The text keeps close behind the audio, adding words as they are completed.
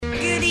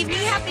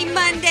Happy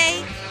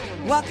Monday.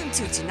 Welcome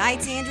to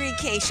tonight's Andrea and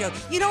Kaye show.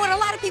 You know what? A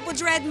lot of people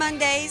dread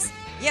Mondays.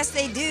 Yes,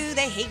 they do.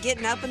 They hate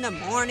getting up in the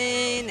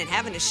morning and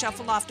having to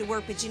shuffle off to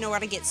work. But you know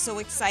what? I get so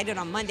excited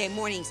on Monday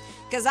mornings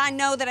because I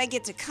know that I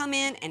get to come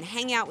in and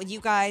hang out with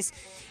you guys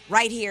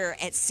right here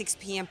at 6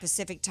 p.m.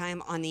 Pacific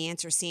time on The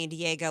Answer San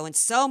Diego. And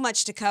so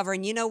much to cover.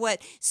 And you know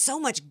what? So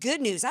much good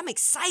news. I'm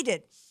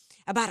excited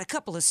about a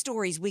couple of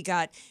stories we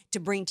got to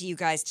bring to you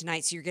guys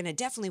tonight. So you're going to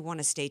definitely want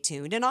to stay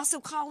tuned. And also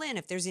call in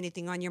if there's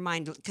anything on your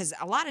mind, because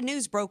a lot of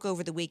news broke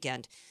over the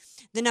weekend.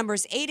 The number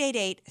is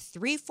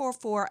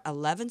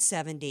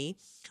 888-344-1170.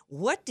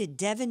 What did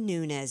Devin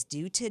Nunes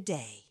do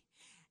today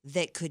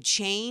that could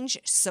change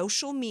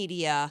social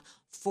media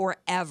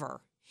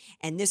forever?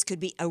 And this could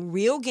be a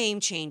real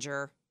game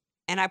changer.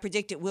 And I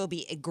predict it will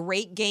be a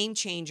great game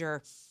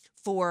changer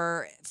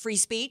for free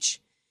speech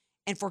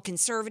and for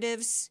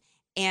conservatives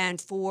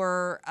and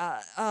for,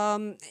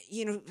 well,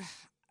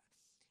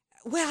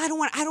 I don't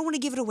want to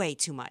give it away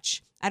too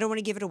much. I don't want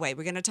to give it away.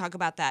 We're going to talk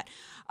about that.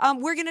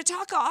 We're going to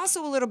talk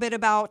also a little bit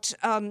about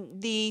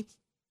the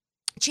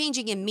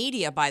changing in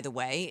media, by the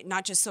way,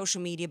 not just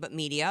social media, but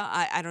media.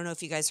 I don't know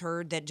if you guys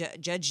heard that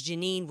Judge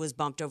Jeanine was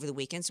bumped over the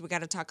weekend, so we got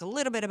to talk a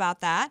little bit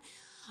about that.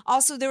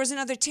 Also, there was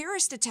another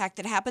terrorist attack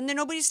that happened that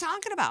nobody's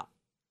talking about.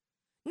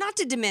 Not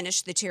to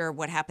diminish the terror of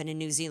what happened in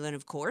New Zealand,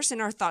 of course,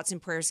 and our thoughts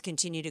and prayers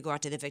continue to go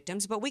out to the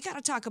victims, but we got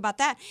to talk about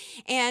that.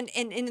 And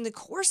in the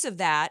course of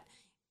that,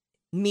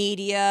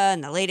 media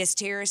and the latest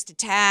terrorist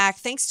attack,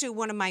 thanks to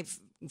one of my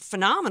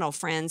phenomenal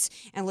friends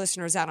and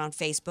listeners out on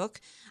Facebook,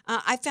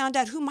 I found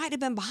out who might have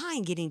been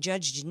behind getting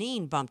Judge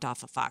Jeanine bumped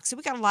off of Fox. So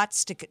we got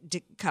lots to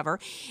cover.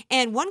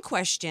 And one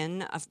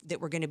question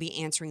that we're going to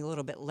be answering a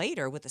little bit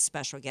later with a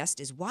special guest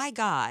is why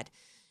God,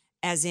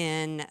 as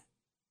in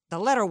the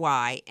letter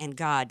Y and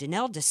God.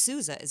 Danelle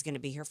D'Souza is going to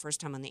be here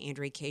first time on the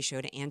Andrea Kaye show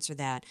to answer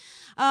that.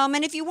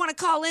 And if you want to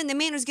call in, the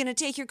man who's going to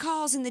take your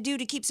calls and the dude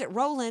who keeps it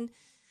rolling.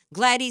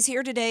 Glad he's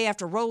here today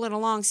after rolling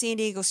along San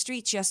Diego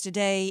streets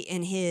yesterday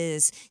in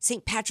his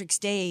St. Patrick's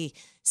Day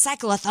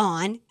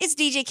cyclothon. It's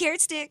DJ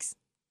Carrot Sticks.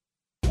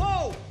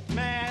 Whoa,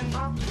 man.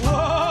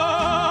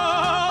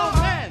 Whoa,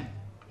 man.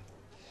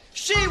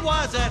 She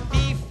was a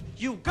thief.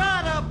 You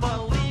gotta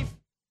believe.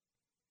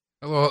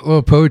 A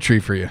little poetry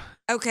for you.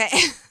 Okay.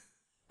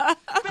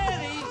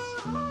 Betty,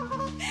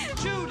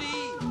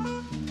 Judy,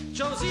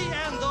 Josie,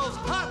 and those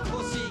hot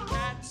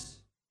pussycats.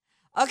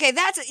 Okay,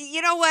 that's,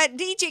 you know what,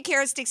 DJ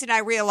Carrot Sticks and I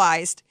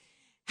realized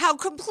how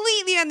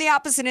completely on the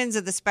opposite ends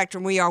of the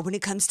spectrum we are when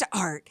it comes to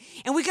art.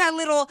 And we got a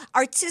little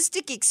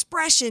artistic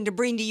expression to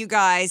bring to you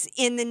guys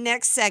in the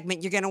next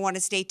segment. You're going to want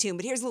to stay tuned,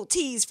 but here's a little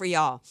tease for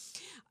y'all.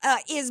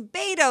 Is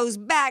Beto's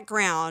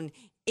background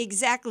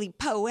exactly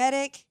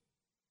poetic?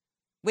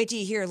 Wait till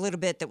you hear a little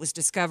bit that was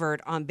discovered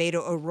on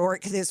Beto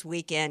O'Rourke this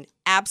weekend.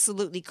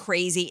 Absolutely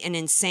crazy and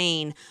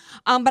insane.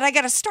 But I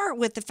got to start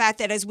with the fact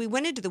that as we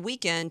went into the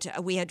weekend,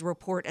 we had to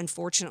report,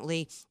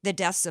 unfortunately, the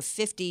deaths of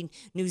 50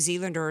 New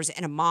Zealanders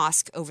in a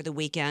mosque over the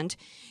weekend.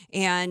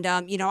 And,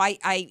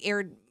 I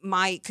aired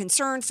my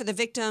concern for the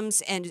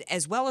victims and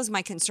as well as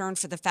my concern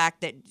for the fact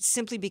that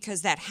simply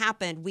because that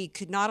happened, we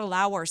could not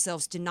allow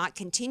ourselves to not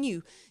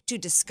continue to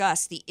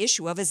discuss the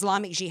issue of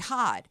Islamic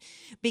jihad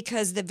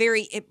because the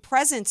very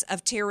presence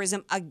of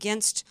terrorism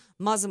against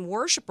Muslim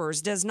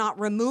worshipers does not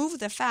remove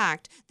the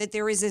fact that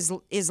there is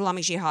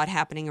Islamic jihad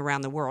happening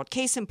around the world.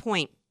 Case in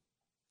point,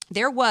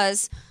 there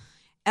was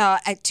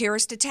a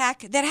terrorist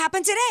attack that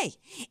happened today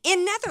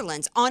in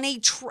Netherlands on a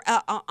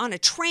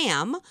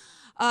tram.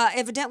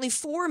 Evidently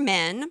 4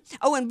 men.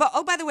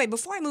 By the way,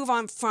 before I move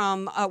on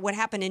from what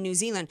happened in New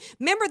Zealand,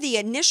 remember the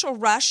initial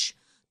rush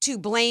to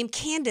blame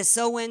Candace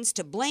Owens,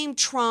 to blame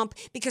Trump,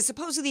 because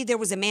supposedly there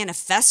was a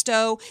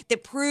manifesto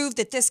that proved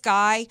that this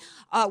guy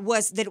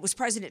that it was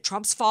President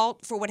Trump's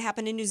fault for what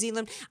happened in New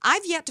Zealand.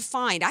 I've yet to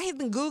find, I have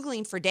been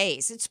Googling for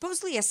days. It's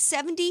supposedly a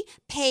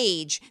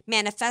 70-page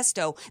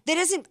manifesto that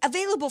isn't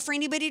available for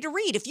anybody to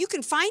read. If you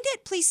can find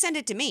it, please send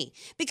it to me,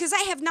 because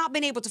I have not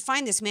been able to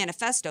find this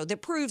manifesto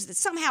that proves that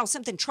somehow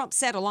something Trump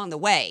said along the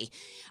way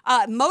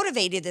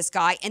motivated this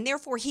guy, and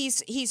therefore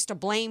he's to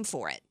blame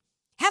for it.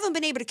 Haven't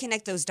been able to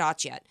connect those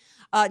dots yet.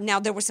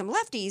 Now, there were some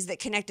lefties that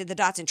connected the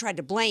dots and tried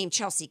to blame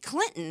Chelsea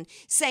Clinton,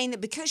 saying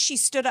that because she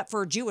stood up for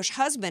her Jewish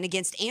husband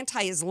against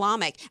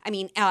anti-Semitic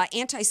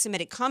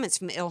comments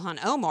from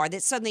Ilhan Omar,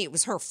 that suddenly it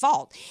was her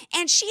fault.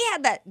 And she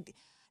had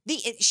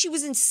she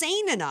was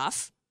insane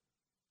enough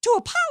to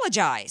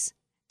apologize.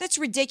 That's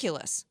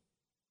ridiculous.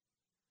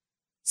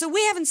 So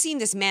we haven't seen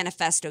this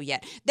manifesto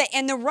yet.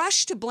 And the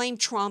rush to blame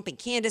Trump and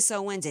Candace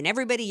Owens and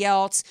everybody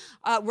else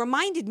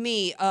reminded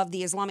me of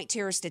the Islamic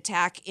terrorist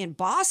attack in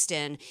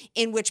Boston,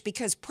 in which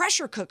because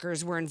pressure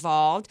cookers were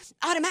involved,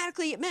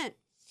 automatically it meant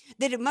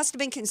that it must have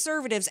been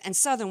conservatives and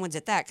Southern ones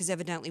at that, because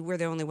evidently we're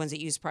the only ones that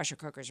use pressure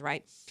cookers,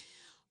 right?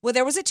 Well,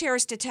 there was a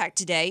terrorist attack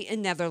today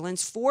in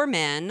Netherlands, 4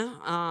 men.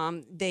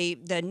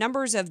 The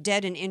numbers of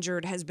dead and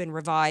injured has been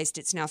revised.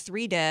 It's now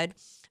 3 dead,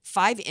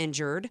 5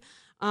 injured.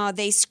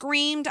 They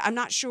screamed. I'm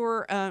not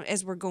sure,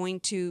 as we're going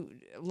to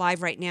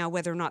live right now,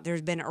 whether or not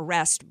there's been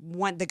arrest.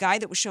 The guy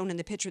that was shown in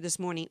the picture this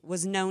morning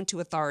was known to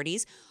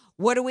authorities.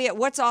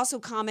 What's also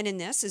common in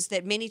this is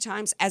that many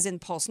times, as in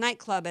Pulse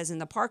nightclub, as in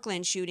the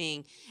Parkland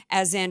shooting,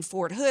 as in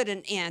Fort Hood,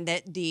 and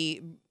that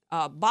the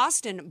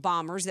Boston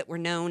bombers that were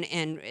known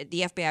and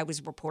the FBI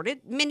was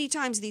reported, many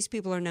times these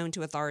people are known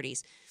to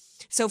authorities.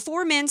 So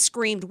 4 men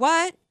screamed,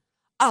 "What?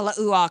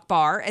 Allahu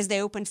Akbar," as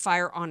they opened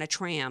fire on a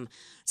tram.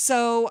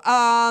 So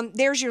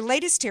there's your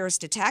latest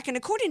terrorist attack. And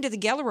according to the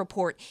Geller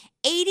report,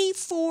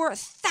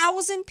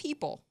 84,000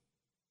 people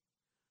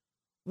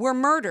were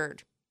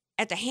murdered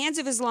at the hands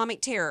of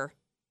Islamic terror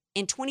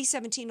in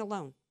 2017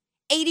 alone.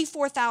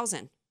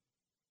 84,000.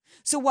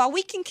 So while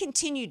we can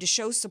continue to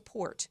show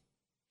support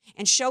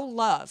and show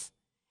love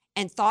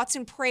and thoughts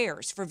and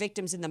prayers for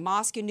victims in the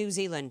mosque in New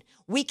Zealand,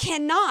 we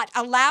cannot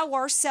allow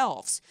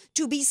ourselves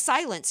to be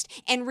silenced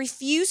and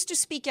refuse to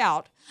speak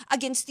out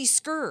against the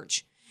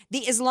scourge,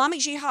 the Islamic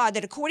Jihad,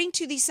 that according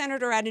to the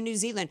senator out of New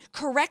Zealand,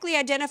 correctly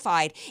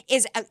identified,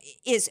 is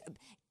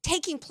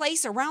taking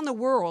place around the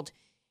world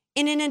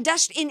in an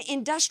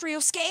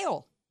industrial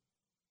scale.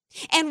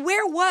 And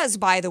where was,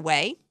 by the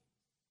way,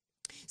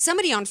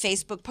 somebody on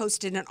Facebook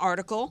posted an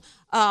article,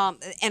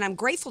 and I'm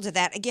grateful to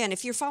that. Again,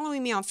 if you're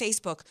following me on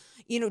Facebook,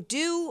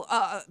 do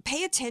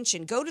pay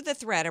attention. Go to the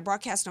thread. I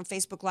broadcast on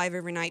Facebook Live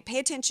every night. Pay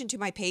attention to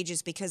my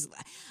pages because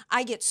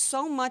I get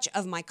so much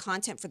of my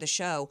content for the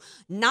show,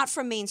 not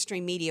from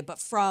mainstream media, but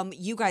from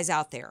you guys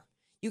out there.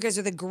 You guys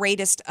are the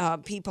greatest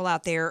people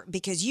out there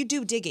because you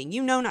do digging.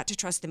 You know not to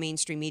trust the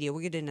mainstream media.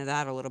 We'll get into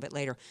that a little bit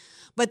later.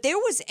 But there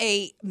was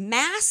a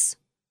mass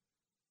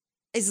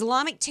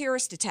Islamic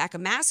terrorist attack, a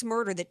mass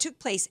murder that took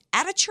place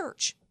at a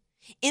church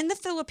in the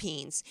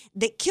Philippines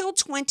that killed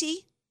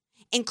 20,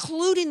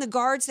 including the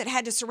guards that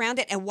had to surround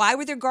it. And why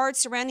were there guards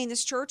surrounding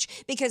this church?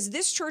 Because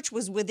this church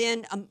was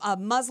within a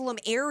Muslim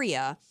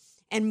area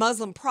and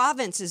Muslim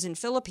provinces in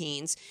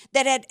Philippines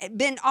that had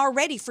been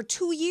already for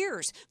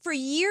years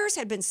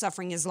had been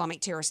suffering Islamic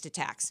terrorist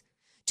attacks,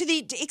 to the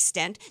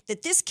extent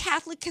that this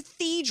Catholic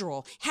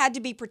cathedral had to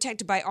be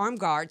protected by armed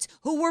guards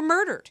who were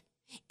murdered.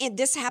 And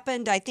this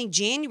happened, I think,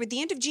 at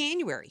the end of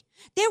January.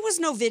 There was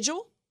no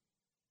vigil.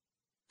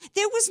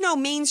 There was no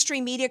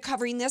mainstream media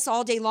covering this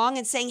all day long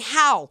and saying,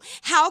 how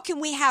can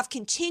we have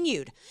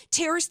continued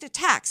terrorist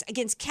attacks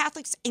against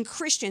Catholics and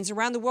Christians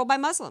around the world by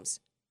Muslims?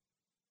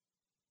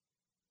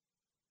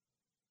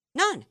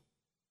 None.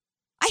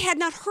 I had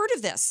not heard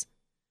of this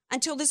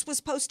until this was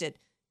posted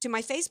to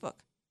my Facebook.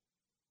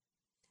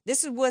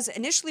 This was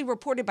initially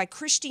reported by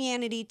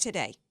Christianity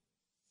Today.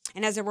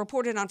 And as I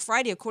reported on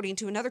Friday, according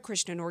to another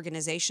Christian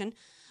organization,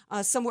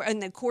 somewhere in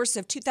the course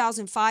of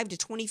 2005 to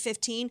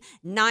 2015,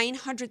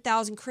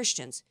 900,000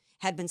 Christians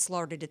had been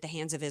slaughtered at the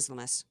hands of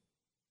Islamists.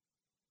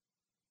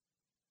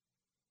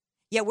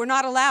 Yet we're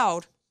not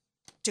allowed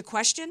to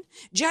question.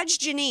 Judge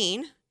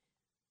Janine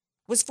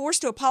was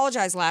forced to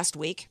apologize last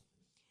week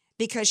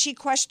because she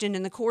questioned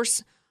in the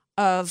course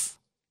of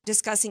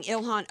discussing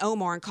Ilhan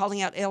Omar and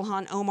calling out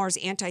Ilhan Omar's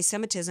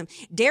anti-Semitism,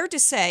 dared to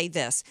say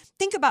this.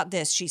 Think about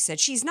this, she said.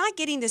 She's not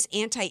getting this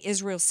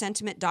anti-Israel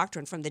sentiment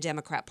doctrine from the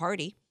Democrat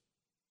Party.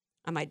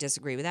 I might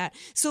disagree with that.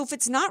 So if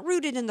it's not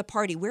rooted in the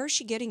party, where is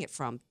she getting it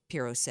from,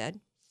 Pirro said.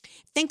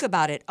 Think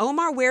about it.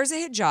 Omar wears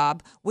a hijab,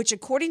 which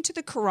according to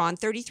the Quran,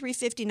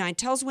 3359,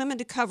 tells women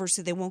to cover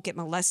so they won't get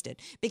molested.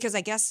 Because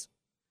I guess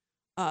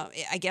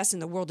in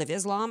the world of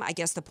Islam, I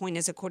guess the point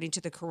is, according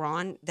to the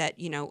Quran, that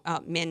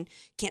men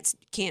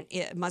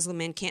Muslim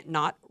men can't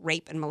not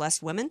rape and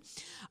molest women.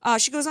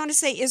 She goes on to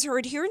say, is her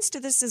adherence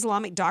to this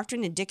Islamic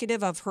doctrine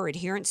indicative of her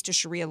adherence to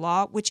Sharia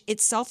law, which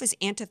itself is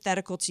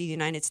antithetical to the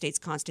United States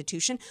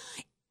Constitution?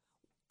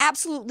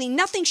 Absolutely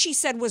nothing she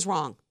said was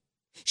wrong.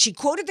 She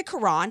quoted the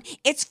Quran.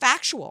 It's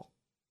factual.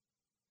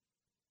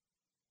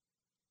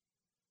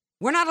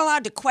 We're not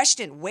allowed to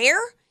question where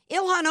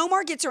Ilhan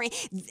Omar gets her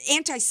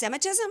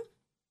anti-Semitism.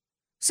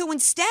 So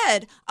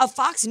instead of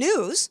Fox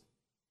News,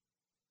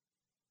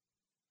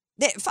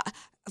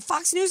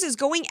 Fox News is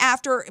going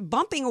after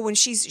bumping her when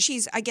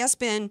she's I guess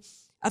been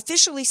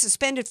officially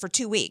suspended for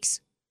 2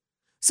 weeks.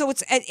 So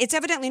it's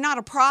evidently not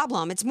a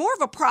problem. It's more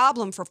of a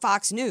problem for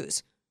Fox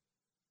News.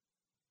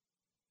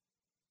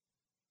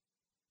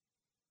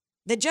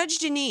 The Judge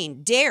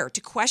Janine dare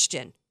to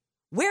question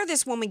where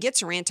this woman gets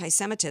her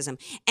anti-Semitism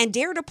and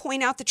dare to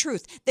point out the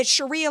truth that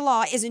Sharia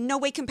law is in no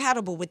way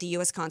compatible with the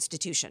U.S.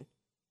 Constitution.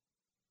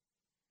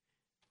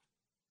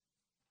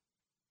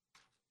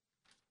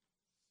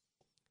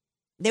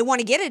 They want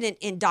to get it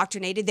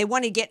indoctrinated. They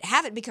want to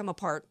have it become a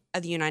part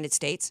of the United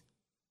States.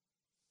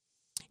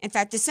 In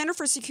fact, the Center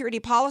for Security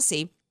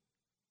Policy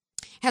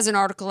has an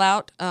article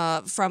out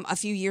from a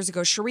few years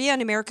ago, Sharia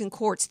in American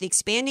Courts, the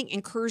expanding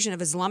incursion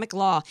of Islamic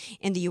law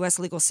in the U.S.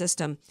 legal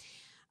system.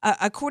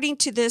 According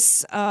to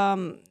this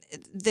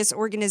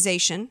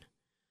organization,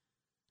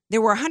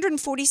 there were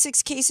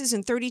 146 cases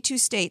in 32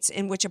 states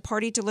in which a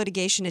party to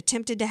litigation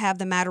attempted to have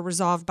the matter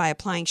resolved by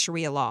applying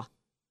Sharia law.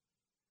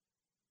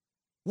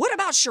 What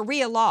about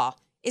Sharia law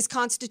is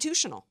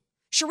constitutional?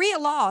 Sharia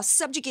law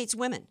subjugates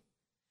women.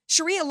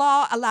 Sharia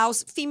law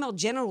allows female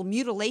genital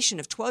mutilation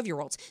of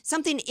 12-year-olds,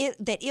 something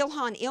that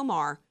Ilhan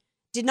Ilmar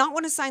did not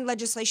want to sign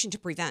legislation to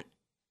prevent.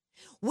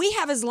 We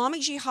have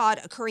Islamic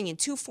jihad occurring in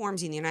two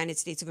forms in the United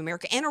States of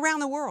America and around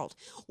the world.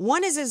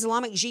 One is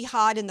Islamic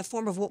jihad in the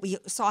form of what we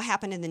saw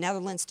happen in the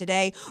Netherlands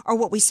today, or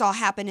what we saw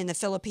happen in the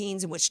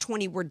Philippines, in which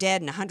 20 were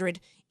dead and 100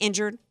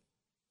 injured.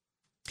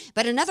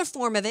 But another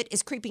form of it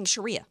is creeping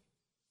Sharia.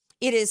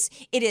 It is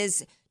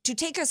to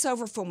take us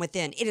over from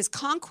within. It is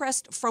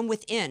conquest from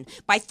within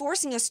by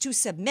forcing us to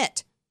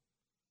submit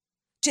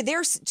to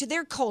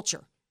their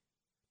culture,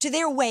 to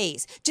their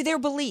ways, to their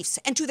beliefs,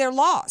 and to their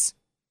laws.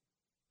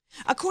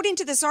 According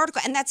to this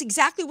article, and that's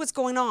exactly what's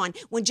going on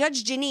when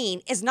Judge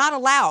Jeanine is not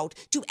allowed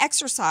to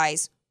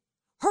exercise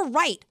her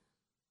right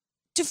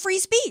to free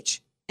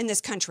speech in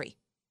this country.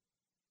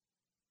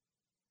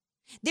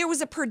 There was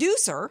a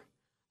producer,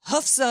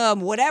 Hufsa,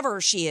 whatever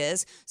she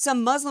is,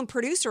 some Muslim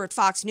producer at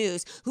Fox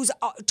News,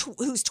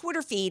 whose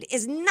Twitter feed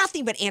is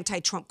nothing but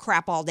anti-Trump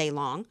crap all day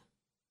long,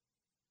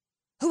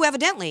 who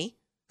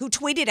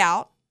tweeted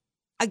out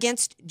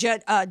against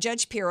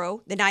Judge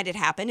Pirro the night it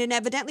happened, and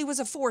evidently was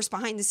a force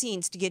behind the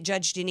scenes to get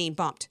Judge Jeanine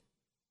bumped,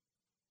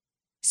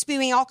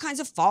 spewing all kinds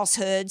of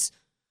falsehoods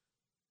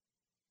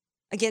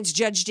against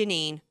Judge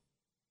Jeanine.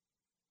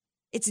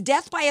 It's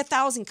death by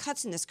 1,000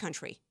 cuts in this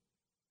country.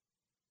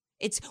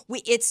 It's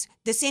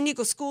the San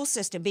Diego school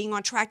system being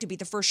on track to be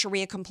the first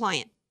Sharia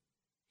compliant.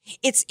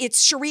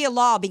 It's Sharia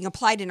law being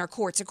applied in our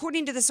courts.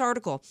 According to this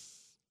article,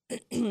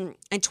 in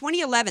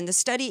 2011, the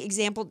study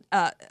examined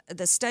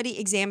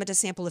a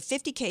sample of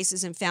 50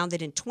 cases and found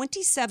that in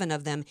 27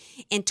 of them,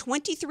 in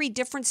 23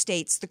 different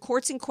states, the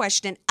courts in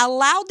question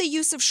allowed the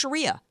use of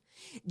Sharia,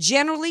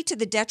 generally to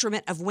the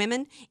detriment of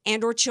women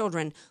and or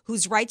children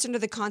whose rights under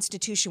the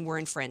Constitution were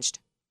infringed.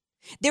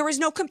 There is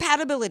no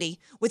compatibility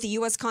with the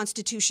U.S.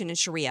 Constitution and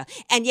Sharia,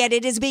 and yet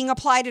it is being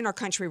applied in our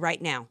country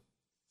right now.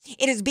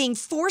 It is being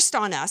forced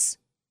on us.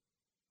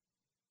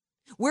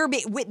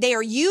 They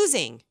are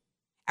using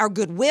our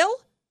goodwill,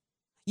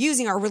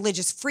 using our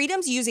religious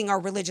freedoms, using our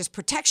religious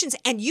protections,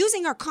 and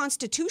using our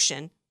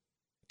Constitution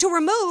to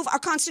remove our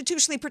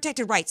constitutionally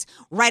protected rights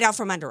right out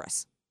from under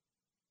us.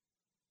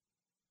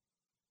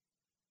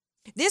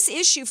 This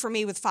issue for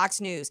me with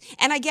Fox News,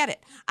 and I get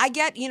it. I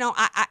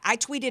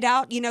tweeted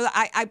out,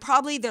 I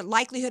probably, the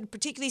likelihood,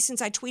 particularly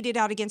since I tweeted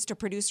out against a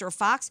producer of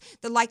Fox,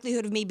 the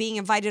likelihood of me being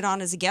invited on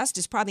as a guest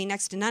is probably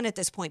next to none at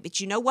this point. But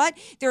you know what?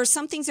 There are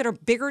some things that are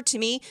bigger to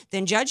me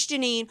than Judge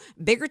Jeanine,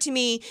 bigger to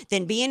me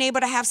than being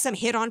able to have some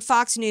hit on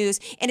Fox News.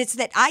 And it's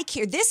that I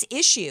care. This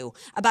issue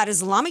about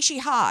Islamic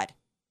jihad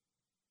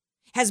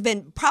has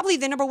been probably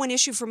the number one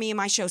issue for me in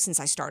my show since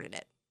I started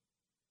it.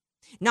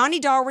 Nani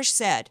Darwish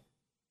said,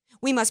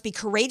 we must be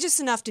courageous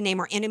enough to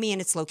name our enemy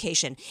and its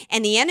location.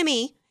 And the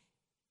enemy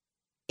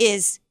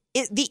is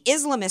the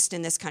Islamist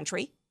in this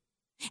country.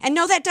 And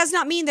no, that does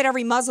not mean that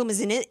every Muslim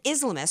is an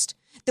Islamist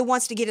that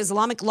wants to get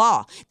Islamic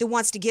law, that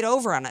wants to get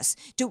over on us,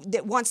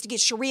 that wants to get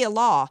Sharia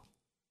law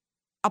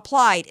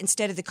applied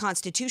instead of the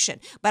Constitution.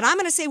 But I'm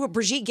going to say what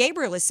Brigitte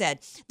Gabriel has said.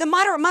 The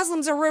moderate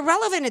Muslims are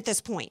irrelevant at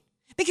this point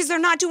because they're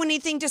not doing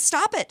anything to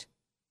stop it.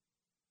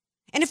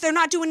 And if they're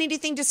not doing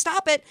anything to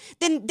stop it,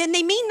 then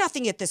they mean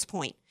nothing at this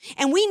point.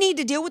 And we need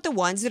to deal with the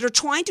ones that are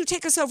trying to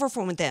take us over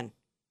from within.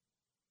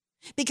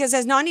 Because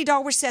as Nani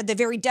Darwish said, the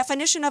very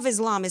definition of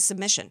Islam is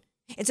submission.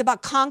 It's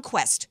about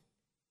conquest.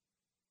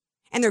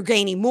 And they're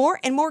gaining more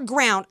and more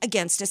ground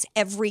against us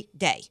every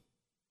day.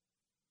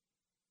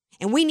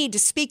 And we need to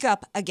speak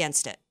up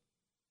against it.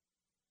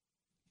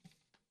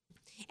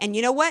 And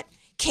you know what?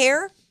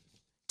 CARE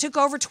took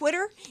over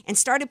Twitter and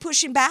started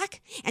pushing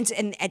back. And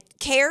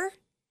CARE,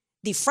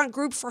 the front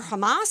group for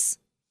Hamas,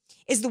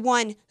 is the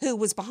one who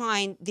was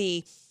behind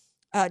the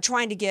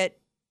trying to get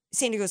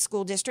San Diego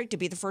School District to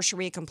be the first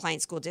Sharia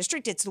compliant school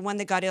district. It's the one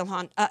that got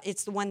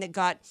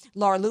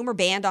Laura Loomer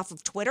banned off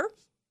of Twitter.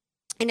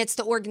 And it's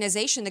the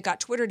organization that got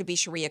Twitter to be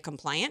Sharia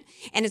compliant.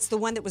 And it's the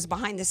one that was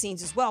behind the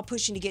scenes as well,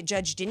 pushing to get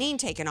Judge Jeanine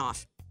taken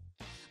off.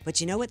 But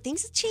you know what?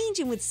 Things are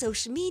changing with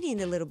social media in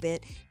a little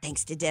bit,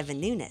 thanks to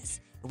Devin Nunes.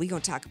 And we're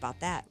going to talk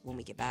about that when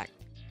we get back.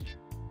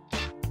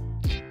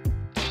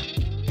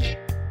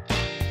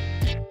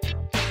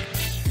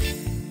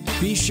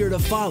 Be sure to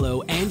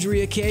follow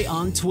Andrea Kaye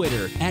on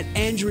Twitter at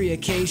Andrea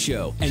Kaye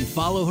Show and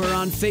follow her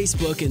on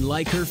Facebook and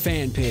like her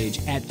fan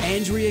page at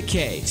Andrea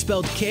Kaye,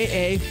 spelled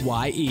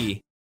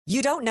Kaye.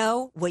 You don't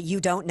know what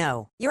you don't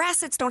know. Your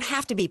assets don't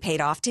have to be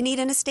paid off to need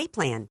an estate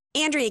plan.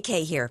 Andrea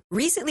Kaye here.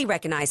 Recently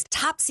recognized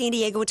top San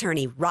Diego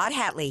attorney Rod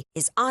Hatley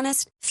is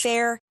honest,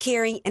 fair,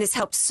 caring, and has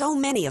helped so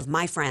many of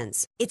my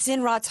friends. It's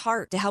in Rod's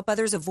heart to help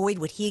others avoid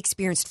what he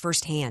experienced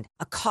firsthand,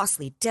 a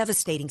costly,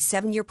 devastating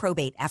 7-year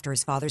probate after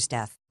his father's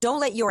death. Don't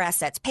let your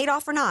assets, paid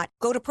off or not,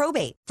 go to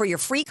probate. For your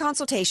free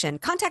consultation,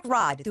 contact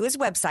Rod through his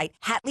website,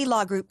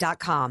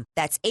 HatleyLawGroup.com.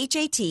 That's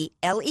HATLEY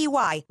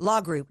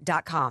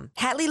lawgroup.com.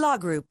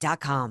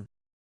 HatleyLawGroup.com.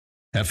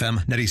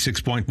 FM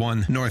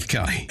 96.1 North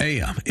County,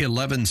 AM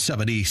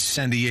 1170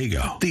 San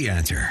Diego. The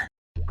Answer.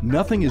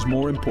 Nothing is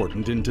more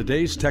important in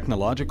today's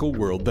technological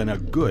world than a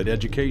good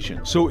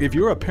education. So if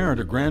you're a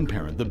parent or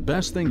grandparent, the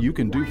best thing you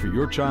can do for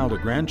your child or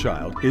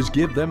grandchild is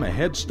give them a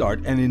head start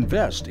and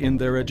invest in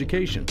their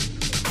education.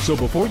 So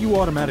before you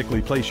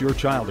automatically place your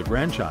child or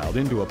grandchild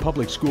into a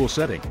public school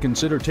setting,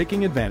 consider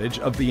taking advantage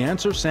of The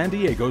Answer San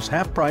Diego's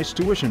half-price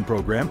tuition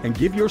program and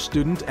give your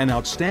student an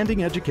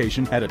outstanding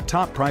education at a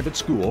top private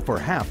school for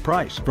half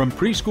price. From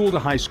preschool to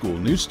high school,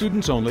 new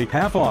students only,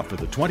 half off for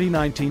the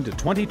 2019 to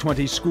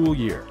 2020 school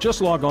year. Just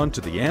log on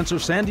to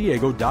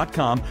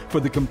theanswersandiego.com for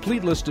the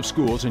complete list of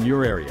schools in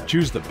your area.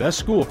 Choose the best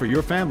school for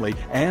your family,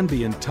 and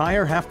the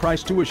entire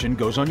half-price tuition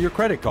goes on your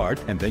credit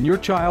card, and then your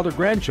child or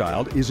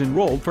grandchild is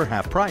enrolled for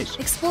half price.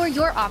 Explore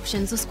your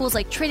options with schools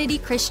like Trinity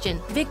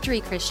Christian,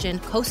 Victory Christian,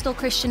 Coastal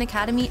Christian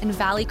Academy, and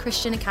Valley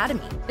Christian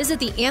Academy.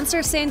 Visit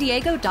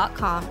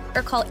theanswersandiego.com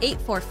or call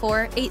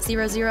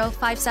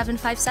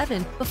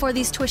 844-800-5757 before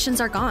these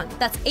tuitions are gone.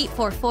 That's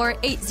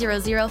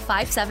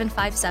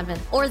 844-800-5757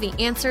 or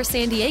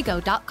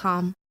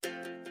theanswersandiego.com.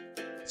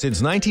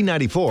 Since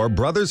 1994,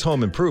 Brothers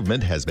Home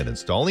Improvement has been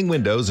installing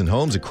windows in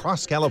homes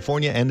across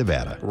California and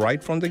Nevada.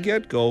 Right from the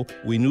get-go,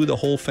 we knew the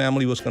whole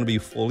family was going to be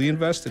fully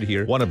invested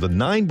here. One of the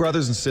 9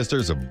 brothers and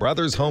sisters of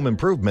Brothers Home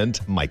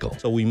Improvement, Michael.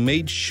 So we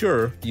made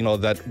sure,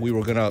 that we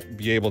were going to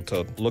be able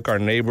to look our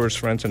neighbors,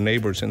 friends and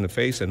neighbors in the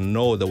face and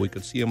know that we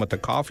could see them at the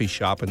coffee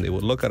shop and they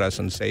would look at us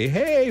and say,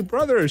 "Hey,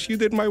 brothers, you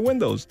did my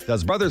windows."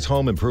 Does Brothers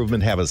Home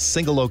Improvement have a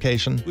single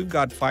location? We've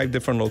got 5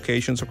 different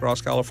locations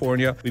across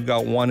California. We've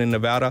got one in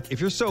Nevada.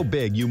 If you're so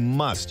big, you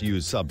must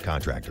use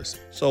subcontractors.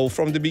 So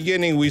from the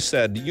beginning, we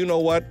said, you know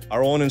what?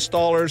 Our own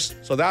installers.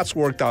 So that's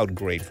worked out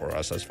great for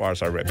us as far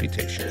as our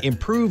reputation.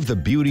 Improve the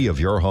beauty of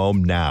your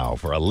home now.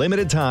 For a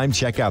limited time,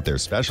 check out their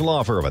special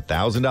offer of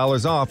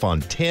 $1,000 off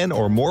on 10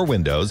 or more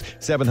windows,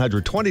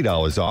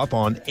 $720 off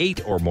on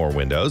 8 or more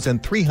windows,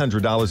 and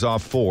 $300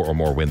 off 4 or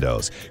more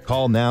windows.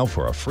 Call now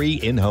for a free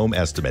in-home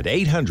estimate,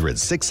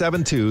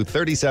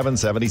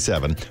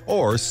 800-672-3777,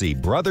 or see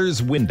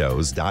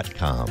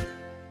brotherswindows.com.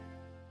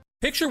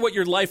 Picture what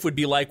your life would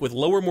be like with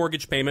lower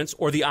mortgage payments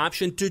or the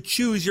option to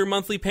choose your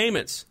monthly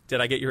payments. Did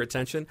I get your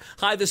attention?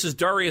 Hi, this is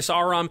Darius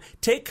Aram.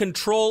 Take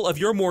control of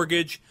your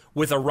mortgage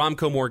with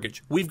Aramco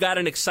Mortgage. We've got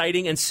an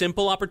exciting and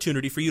simple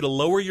opportunity for you to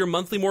lower your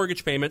monthly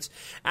mortgage payments,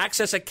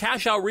 access a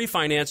cash-out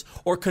refinance,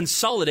 or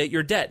consolidate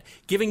your debt,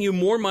 giving you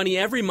more money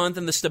every month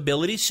and the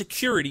stability,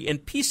 security,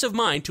 and peace of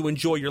mind to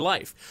enjoy your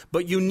life.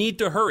 But you need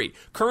to hurry.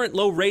 Current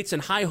low rates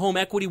and high home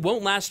equity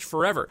won't last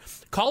forever.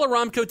 Call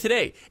Aramco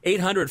today,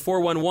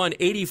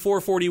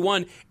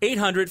 800-411-8441,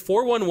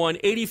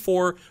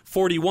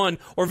 800-411-8441,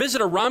 or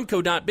visit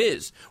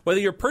aramco.biz. Whether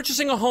you're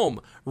purchasing a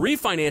home,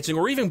 refinancing,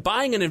 or even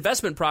buying an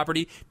investment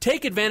property,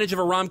 take advantage of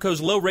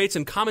Aramco's low rates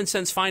and common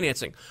sense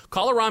financing.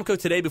 Call Aramco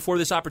today before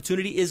this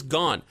opportunity is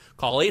gone.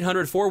 Call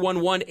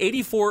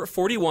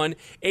 800-411-8441,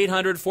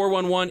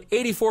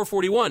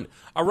 800-411-8441.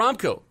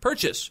 Aramco.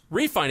 Purchase,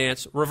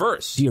 refinance,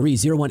 reverse. DRE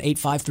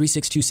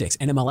 01853626,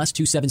 NMLS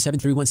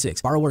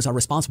 277316. Borrowers are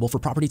responsible for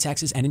property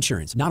taxes and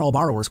insurance. Not all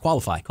borrowers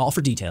qualify. Call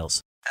for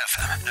details.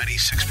 FM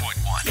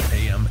 96.1,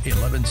 AM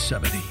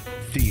 1170.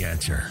 The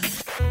Answer.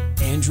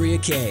 Andrea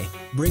Kaye,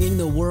 bringing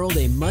the world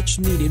a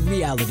much-needed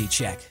reality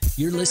check.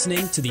 You're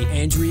listening to The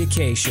Andrea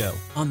Kaye Show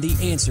on The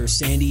Answer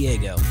San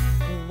Diego.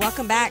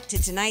 Welcome back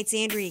to tonight's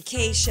Andrea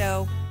Kaye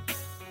Show.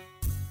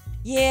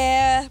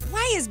 Yeah,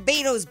 why is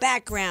Beto's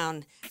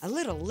background a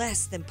little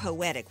less than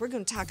poetic? We're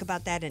going to talk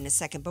about that in a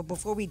second. But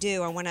before we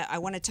do, I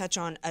want to touch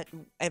on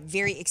a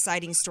very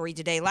exciting story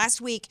today. Last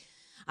week,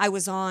 I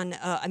was on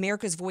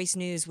America's Voice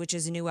News, which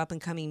is a new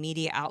up-and-coming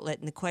media outlet.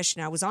 And the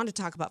question, I was on to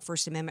talk about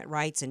First Amendment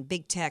rights and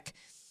big tech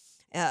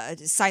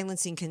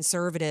silencing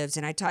conservatives.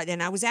 And I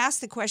was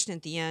asked the question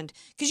at the end,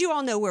 because you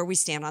all know where we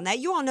stand on that.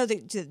 You all know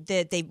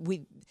that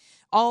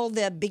all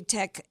the big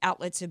tech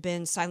outlets have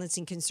been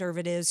silencing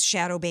conservatives,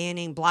 shadow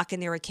banning, blocking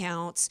their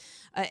accounts,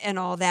 and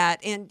all that.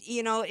 And,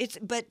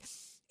 but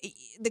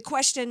the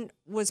question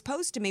was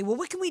posed to me, well,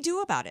 what can we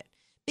do about it?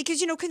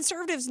 Because,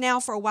 conservatives now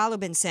for a while have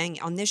been saying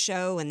on this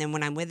show, and then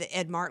when I'm with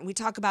Ed Martin, we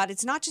talk about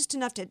it's not just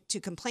enough to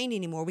complain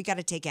anymore. We got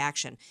to take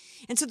action.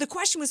 And so the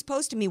question was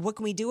posed to me, what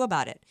can we do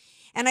about it?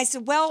 And I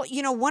said, well,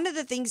 one of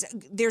the things,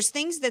 there's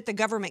things that the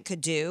government could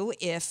do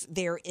if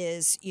there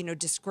is,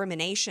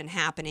 discrimination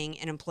happening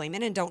in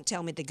employment. And don't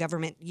tell me the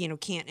government,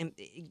 can't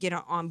get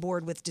on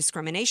board with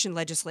discrimination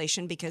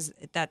legislation, because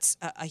that's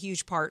a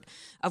huge part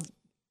of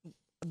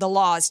the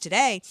laws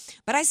today.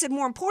 But I said,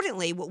 more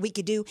importantly, what we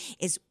could do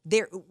is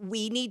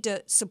we need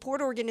to support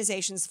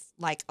organizations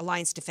like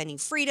Alliance Defending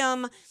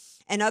Freedom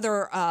and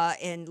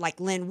and like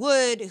Lynn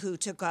Wood, who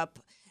took up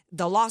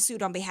the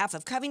lawsuit on behalf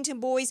of Covington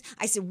boys.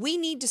 I said, we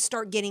need to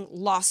start getting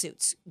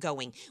lawsuits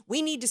going.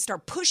 We need to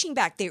start pushing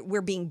back.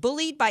 We're being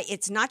bullied by,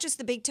 it's not just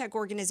the big tech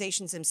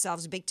organizations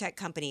themselves, big tech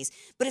companies,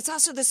 but it's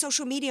also the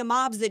social media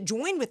mobs that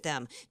join with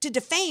them to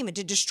defame and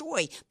to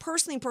destroy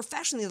personally and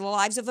professionally the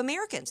lives of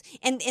Americans.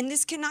 And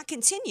this cannot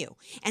continue.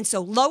 And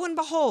so lo and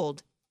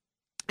behold,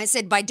 I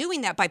said, by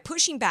doing that, by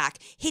pushing back,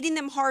 hitting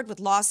them hard with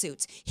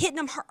lawsuits, hitting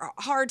them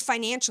hard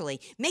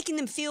financially, making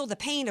them feel the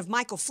pain of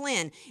Michael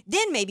Flynn,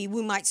 then maybe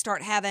we might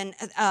start having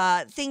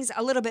things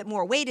a little bit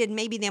more weighted.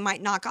 Maybe they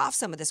might knock off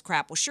some of this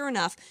crap. Well, sure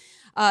enough,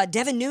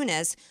 Devin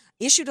Nunes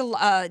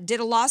did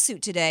a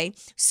lawsuit today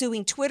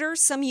suing Twitter,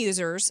 some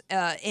users,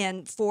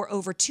 and for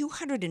over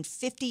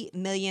 $250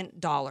 million,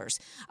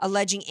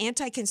 alleging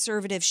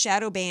anti-conservative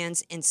shadow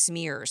bans and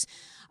smears.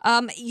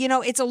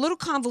 It's a little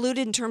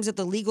convoluted in terms of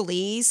the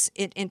legalese,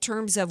 in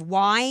terms of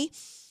why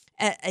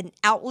an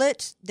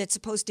outlet that's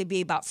supposed to be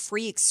about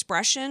free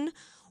expression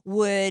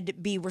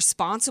would be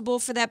responsible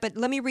for that. But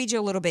let me read you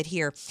a little bit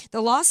here. The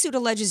lawsuit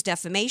alleges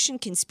defamation,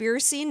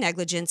 conspiracy, and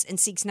negligence, and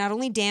seeks not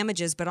only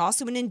damages, but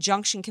also an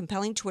injunction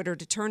compelling Twitter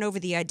to turn over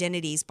the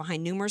identities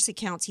behind numerous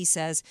accounts he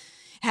says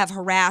have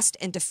harassed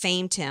and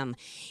defamed him.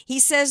 He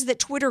says that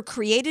Twitter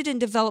created and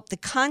developed the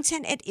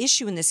content at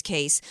issue in this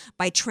case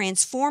by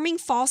transforming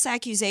false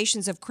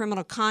accusations of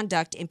criminal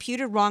conduct,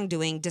 imputed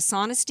wrongdoing,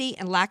 dishonesty,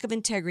 and lack of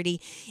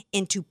integrity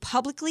into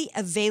publicly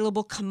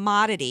available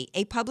commodity,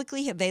 a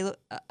publicly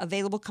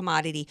available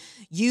commodity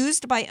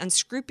used by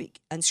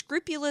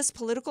unscrupulous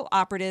political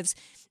operatives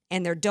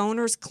and their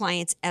donors'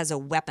 clients as a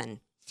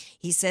weapon.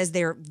 He says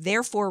they're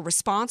therefore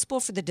responsible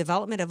for the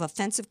development of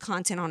offensive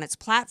content on its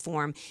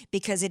platform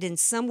because it in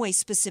some way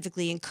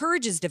specifically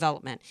encourages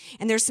development.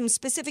 And there's some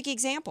specific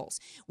examples.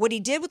 What he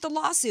did with the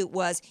lawsuit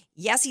was,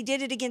 yes, he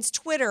did it against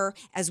Twitter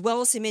as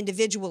well as some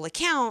individual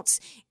accounts,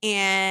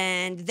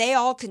 and they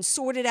all can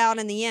sort it out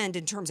in the end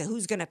in terms of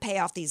who's going to pay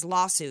off these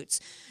lawsuits.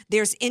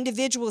 There's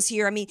individuals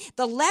here. I mean,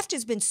 the left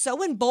has been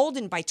so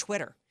emboldened by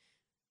Twitter,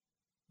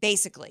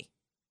 basically,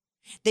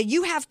 that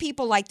you have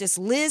people like this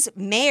Liz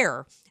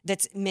Mayer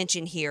that's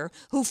mentioned here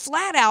who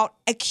flat out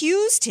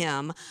accused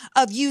him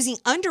of using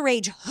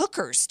underage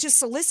hookers to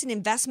solicit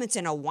investments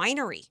in a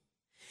winery.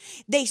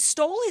 They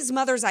stole his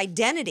mother's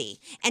identity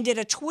and did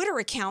a Twitter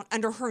account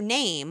under her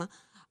name,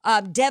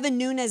 Devin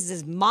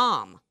Nunes'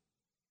 mom,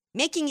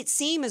 making it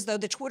seem as though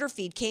the Twitter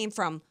feed came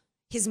from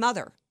his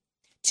mother.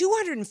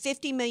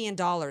 $250 million,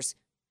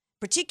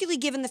 particularly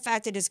given the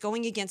fact that it's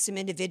going against some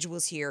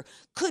individuals here,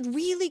 could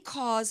really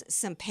cause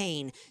some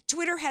pain.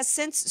 Twitter has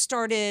since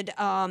started,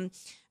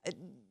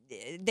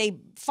 they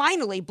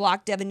finally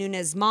blocked Devin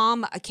Nunes'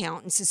 mom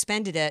account and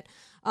suspended it.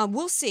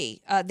 We'll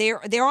see.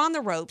 They're on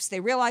the ropes. They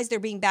realize they're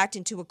being backed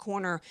into a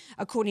corner,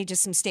 according to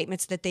some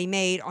statements that they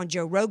made on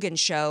Joe Rogan's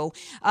show.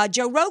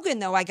 Joe Rogan,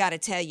 though, I got to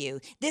tell you,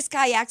 this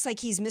guy acts like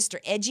he's Mr.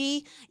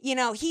 Edgy. You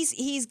know,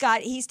 he's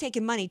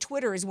taken money.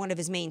 Twitter is one of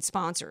his main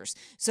sponsors,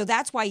 so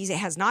that's why he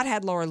has not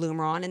had Laura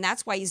Loomer on, and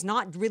that's why he's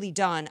not really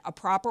done a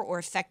proper or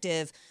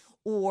effective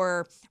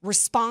or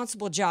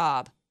responsible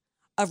job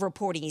of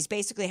reporting. He's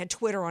basically had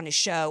Twitter on his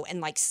show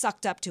and like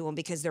sucked up to him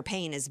because they're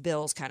paying his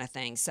bills kind of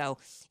thing. So,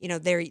 you know,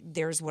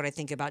 there's what I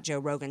think about Joe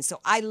Rogan.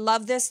 So I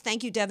love this.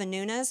 Thank you, Devin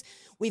Nunes.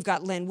 We've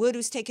got Len Wood,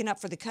 who's taken up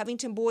for the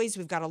Covington boys.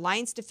 We've got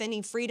Alliance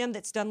Defending Freedom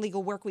that's done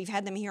legal work. We've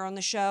had them here on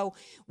the show.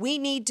 We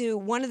need to,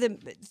 one of the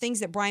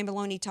things that Brian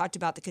Maloney talked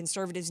about the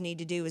conservatives need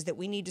to do is that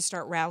we need to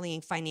start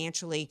rallying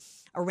financially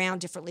around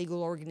different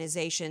legal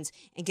organizations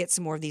and get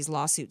some more of these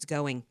lawsuits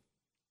going.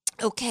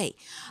 Okay,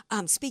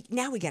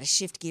 now we got to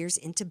shift gears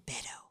into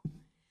Beto.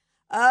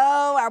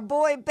 Oh, our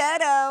boy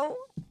Beto.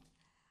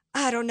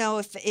 I don't know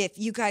if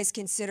you guys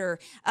consider,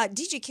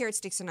 DJ Carrot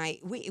Sticks and I,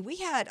 we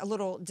had a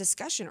little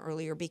discussion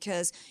earlier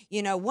because,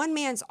 you know, one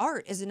man's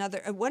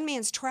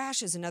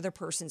trash is another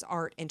person's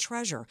art and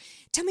treasure.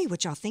 Tell me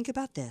what y'all think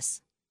about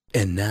this.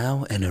 And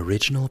now an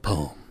original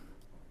poem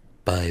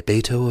by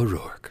Beto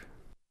O'Rourke.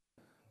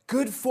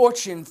 Good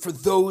fortune for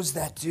those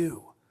that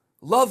do.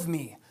 Love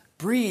me,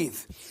 breathe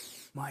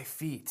my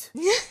feet.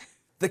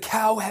 The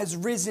cow has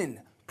risen,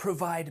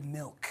 provide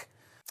milk.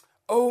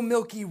 O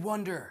milky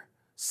wonder,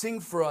 sing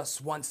for us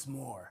once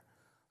more.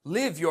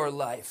 Live your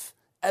life,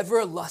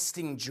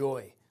 ever-lusting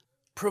joy.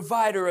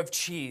 Provider of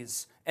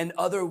cheese and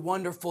other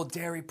wonderful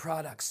dairy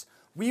products,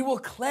 we will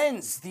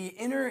cleanse the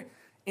inner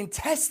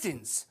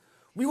intestines.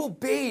 We will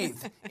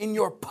bathe in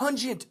your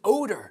pungent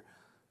odor.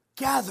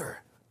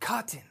 Gather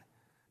cotton.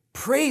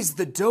 Praise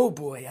the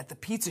doughboy at the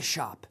pizza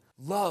shop.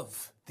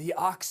 Love the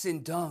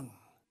oxen dung.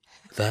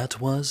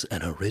 That was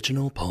an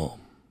original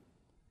poem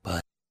by...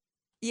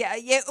 Yeah.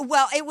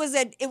 Well, it was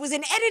an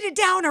edited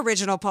down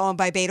original poem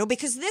by Beto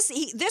because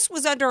this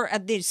was under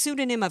the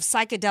pseudonym of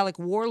Psychedelic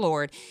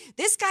Warlord.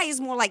 This guy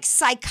is more like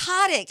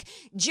psychotic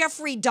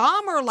Jeffrey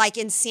Dahmer, like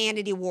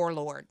insanity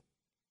warlord.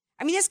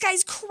 I mean, this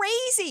guy's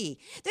crazy.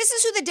 This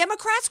is who the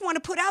Democrats want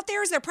to put out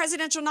there as their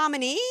presidential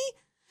nominee.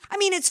 I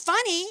mean, it's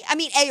funny. I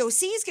mean,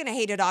 AOC is going to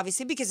hate it,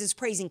 obviously, because it's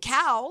praising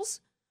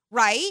cows,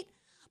 right?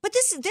 But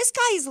this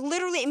guy is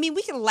literally, I mean,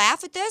 we can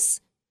laugh at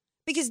this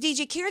because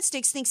DJ Carrot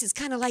Sticks thinks it's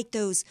kind of like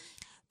those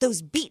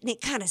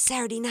beatnik kind of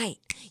Saturday night,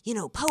 you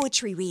know,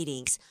 poetry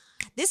readings.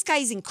 This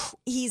guy's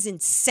he's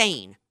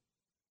insane.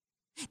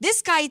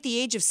 This guy at the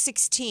age of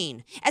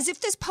 16, as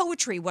if this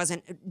poetry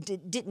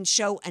didn't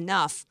show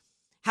enough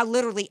how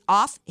literally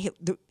off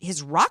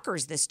his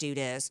rockers this dude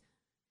is.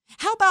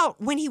 How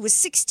about when he was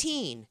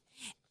 16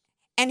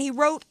 And he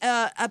wrote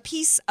a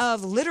piece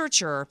of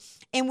literature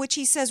in which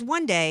he says,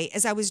 one day,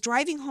 as I was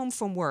driving home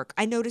from work,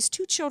 I noticed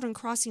 2 children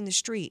crossing the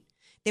street.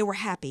 They were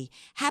happy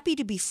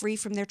to be free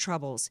from their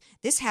troubles.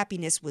 This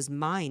happiness was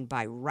mine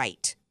by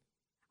right.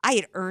 I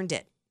had earned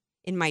it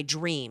in my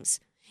dreams.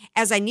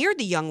 As I neared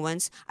the young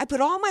ones, I put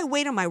all my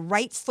weight on my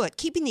right foot,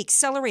 keeping the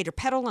accelerator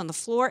pedal on the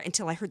floor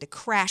until I heard the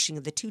crashing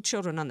of the 2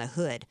 children on the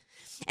hood,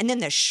 and then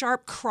the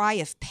sharp cry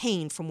of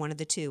pain from one of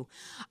the 2.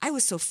 I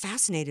was so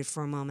fascinated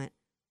for a moment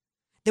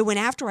that when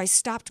after I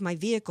stopped my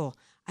vehicle,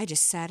 I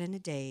just sat in a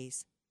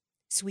daze,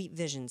 sweet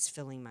visions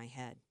filling my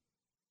head.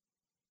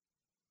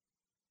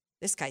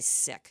 This guy's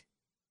sick.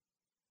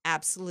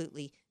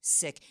 Absolutely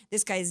sick.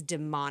 This guy is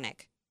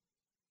demonic.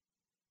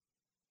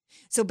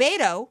 So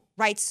Beto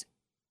writes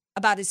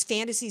about his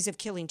fantasies of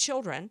killing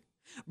children.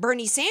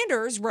 Bernie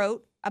Sanders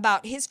wrote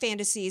about his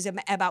fantasies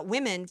about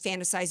women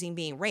fantasizing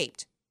being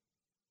raped.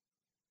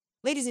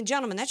 Ladies and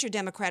gentlemen, that's your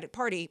Democratic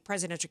Party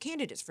presidential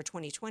candidates for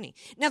 2020.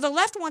 Now, the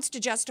left wants to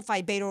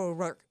justify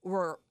Beto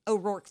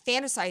O'Rourke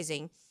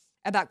fantasizing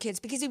about kids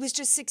because he was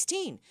just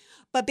 16.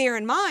 But bear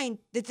in mind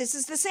that this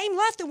is the same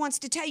left that wants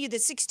to tell you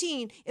that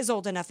 16 is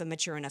old enough and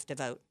mature enough to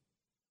vote.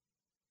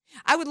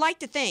 I would like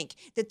to think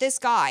that this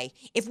guy,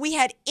 if we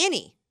had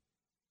anything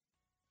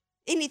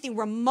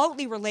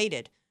remotely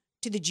related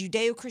to the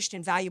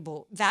Judeo-Christian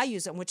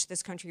values on which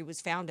this country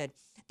was founded,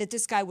 that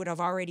this guy would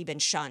have already been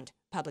shunned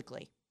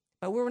publicly.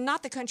 But we were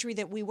not the country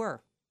that we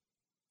were.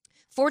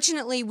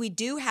 Fortunately, we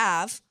do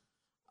have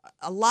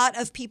a lot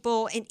of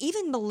people, and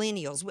even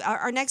millennials.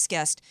 Our next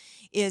guest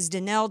is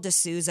Danelle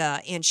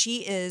D'Souza, and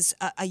she is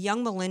a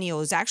young millennial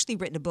who's actually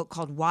written a book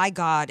called Why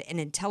God? An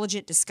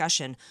Intelligent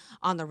Discussion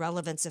on the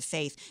Relevance of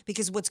Faith.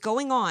 Because what's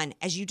going on,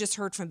 as you just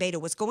heard from Beto,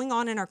 what's going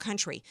on in our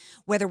country,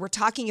 whether we're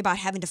talking about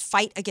having to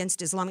fight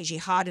against Islamic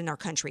Jihad in our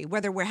country,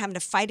 whether we're having to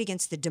fight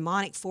against the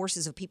demonic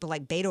forces of people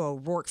like Beto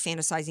O'Rourke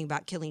fantasizing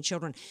about killing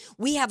children,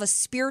 we have a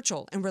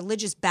spiritual and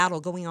religious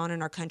battle going on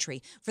in our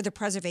country for the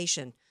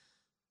preservation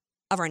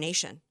of our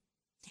nation.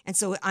 And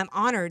so I'm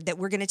honored that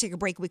we're going to take a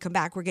break. When we come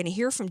back, we're going to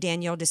hear from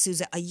Danelle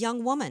D'Souza, a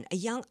young woman, a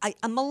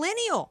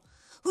millennial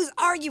who's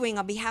arguing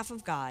on behalf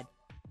of God.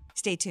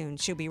 Stay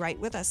tuned. She'll be right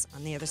with us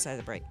on the other side of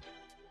the break.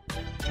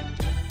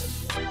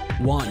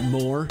 Want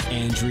more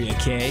Andrea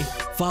Kaye?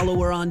 Follow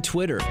her on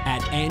Twitter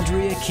at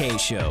Andrea Kaye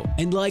Show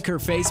and like her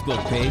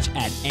Facebook page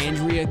at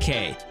Andrea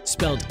Kaye,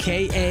 spelled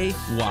Kaye.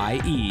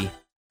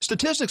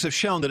 Statistics have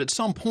shown that at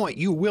some point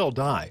you will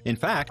die. In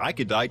fact, I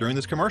could die during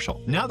this commercial.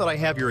 Now that I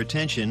have your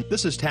attention,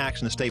 this is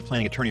tax and estate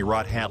planning attorney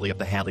Rod Hadley of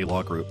the Hadley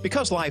Law Group.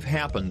 Because life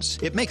happens,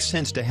 it makes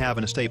sense to have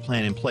an estate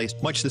plan in place,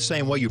 much the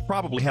same way you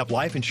probably have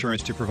life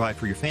insurance to provide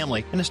for your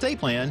family. An estate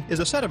plan is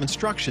a set of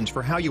instructions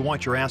for how you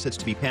want your assets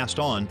to be passed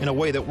on in a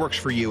way that works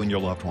for you and your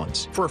loved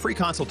ones. For a free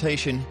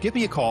consultation, give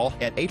me a call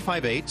at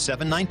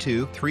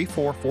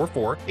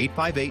 858-792-3444,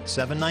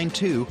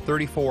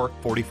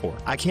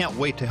 858-792-3444. I can't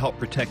wait to help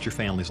protect your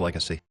family's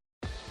legacy.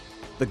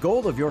 The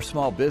goal of your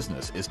small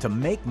business is to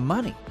make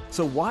money.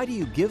 So why do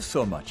you give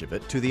so much of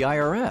it to the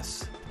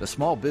IRS? The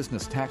small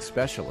business tax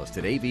specialists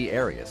at AV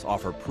Arias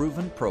offer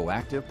proven,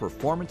 proactive,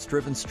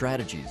 performance-driven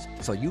strategies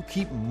so you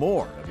keep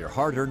more of your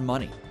hard-earned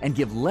money and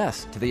give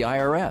less to the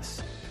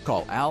IRS.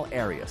 Call Al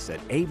Arias at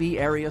AV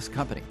Arias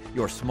Company,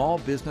 your small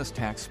business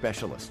tax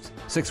specialists.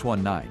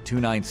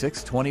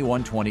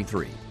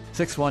 619-296-2123.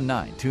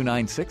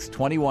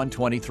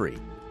 619-296-2123.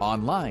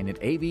 Online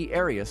at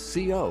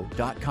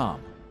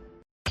avariasco.com.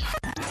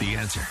 The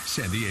Answer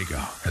San Diego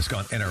has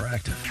gone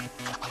interactive.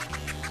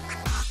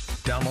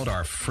 Download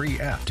our free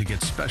app to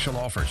get special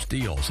offers,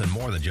 deals, and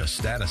more than just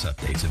status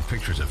updates and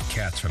pictures of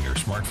cats from your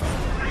smartphone.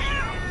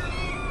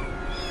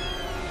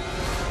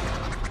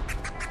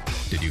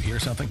 Did you hear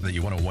something that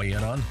you want to weigh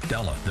in on?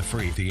 Download the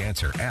free The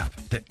Answer app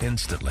to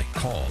instantly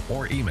call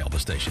or email the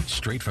station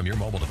straight from your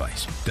mobile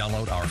device.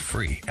 Download our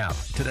free app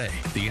today.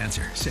 The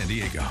Answer San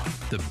Diego,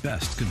 the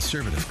best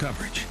conservative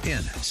coverage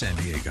in San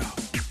Diego.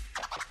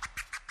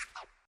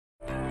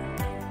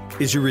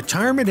 Is your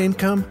retirement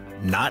income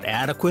not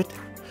adequate?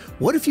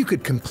 What if you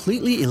could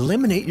completely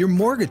eliminate your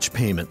mortgage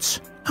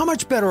payments? How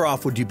much better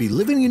off would you be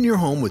living in your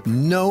home with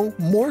no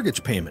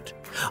mortgage payment?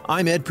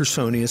 I'm Ed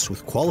Personius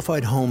with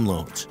Qualified Home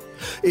Loans.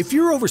 If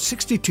you're over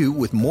 62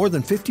 with more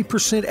than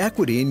 50%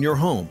 equity in your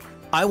home,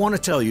 I want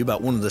to tell you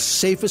about one of the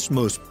safest,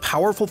 most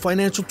powerful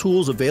financial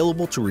tools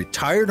available to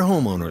retired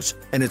homeowners,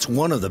 and it's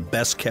one of the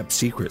best kept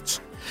secrets.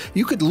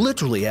 You could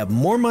literally have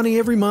more money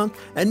every month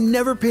and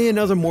never pay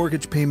another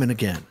mortgage payment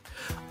again.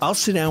 I'll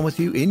sit down with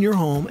you in your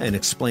home and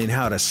explain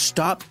how to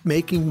stop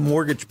making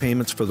mortgage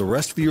payments for the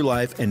rest of your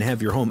life and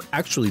have your home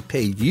actually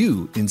pay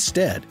you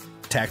instead,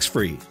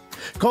 tax-free.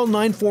 Call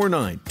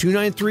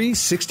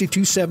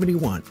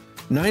 949-293-6271.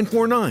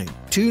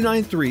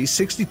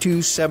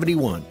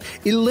 949-293-6271.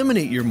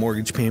 Eliminate your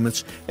mortgage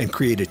payments and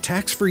create a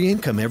tax-free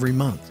income every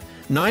month.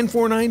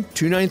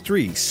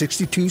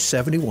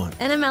 949-293-6271.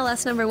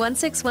 NMLS number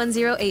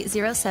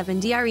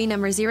 1610807, DRE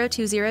number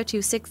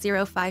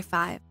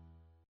 020266055.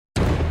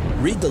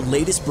 Read the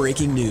latest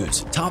breaking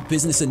news, top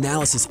business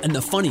analysis, and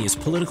the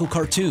funniest political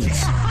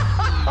cartoons.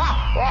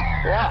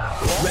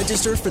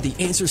 Register for the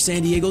Answer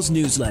San Diego's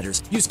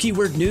newsletters. Use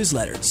keyword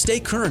newsletter. Stay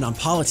current on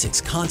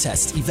politics,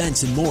 contests,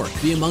 events, and more.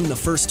 Be among the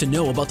first to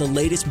know about the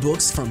latest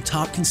books from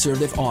top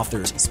conservative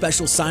authors,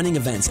 special signing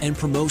events, and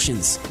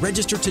promotions.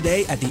 Register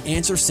today at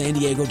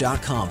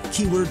theanswersandiego.com.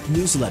 Keyword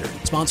newsletter.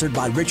 Sponsored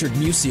by Richard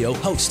Musio,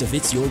 host of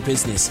It's Your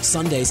Business.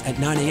 Sundays at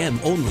 9 a.m.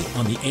 only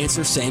on The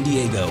Answer San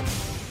Diego.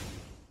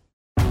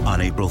 On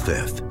April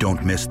 5th,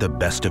 don't miss The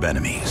Best of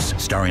Enemies,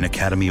 starring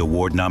Academy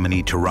Award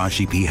nominee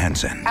Taraji P.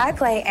 Henson I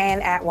play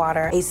Ann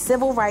Atwater, a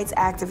civil rights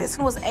activist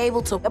who was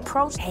able to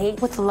approach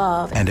hate with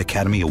love. and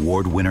Academy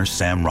Award winner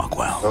Sam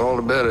Rockwell. All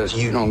the better is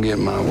you don't get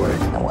my way.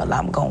 Well,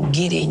 I'm gonna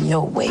get in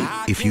your way.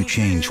 If you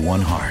change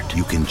one heart,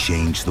 you can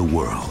change the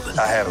world.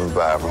 I have a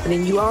Bible.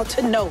 Then you ought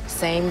to know,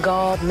 same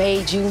God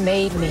made you,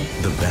 made me.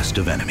 The Best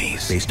of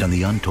Enemies, based on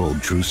the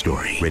untold true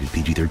story. Rated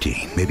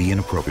PG-13. May be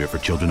inappropriate for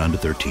children under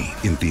 13.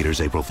 In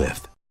theaters April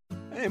 5th.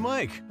 Hey,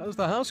 Mike, how's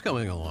the house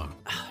coming along?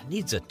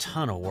 Needs a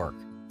ton of work.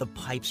 The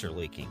pipes are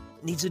leaking.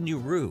 Needs a new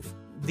roof.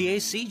 The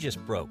AC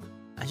just broke.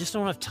 I just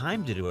don't have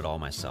time to do it all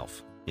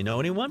myself. You know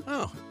anyone?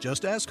 Oh,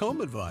 just ask Home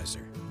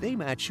Advisor. They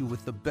match you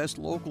with the best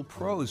local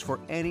pros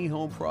for any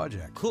home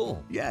project.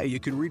 Cool. Yeah,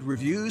 you can read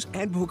reviews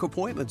and book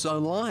appointments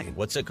online.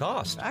 What's it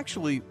cost?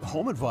 Actually,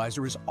 Home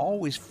Advisor is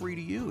always free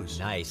to use.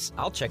 Nice.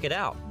 I'll check it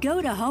out.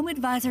 Go to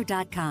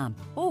homeadvisor.com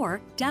or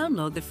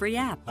download the free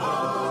app.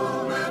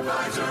 Home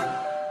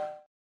Advisor.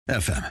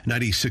 FM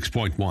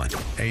 96.1,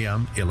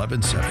 AM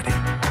 1170. The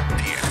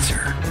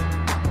Answer.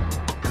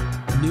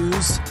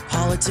 News,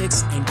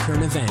 politics, and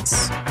current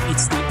events.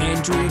 It's the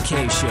Andrea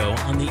Kaye Show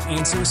on The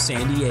Answer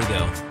San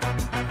Diego.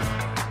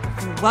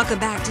 Welcome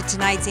back to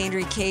tonight's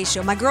Andrea Kaye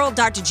Show. My girl,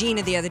 Dr.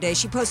 Gina, the other day,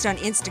 she posted on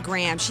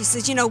Instagram. She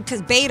says,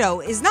 because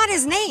Beto is not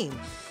his name.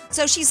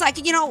 So she's like,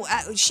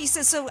 she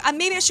says, so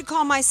maybe I should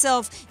call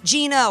myself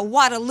Gina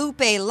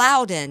Guadalupe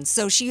Loudon.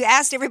 So she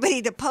asked everybody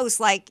to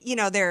post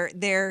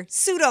their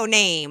pseudo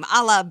name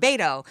a la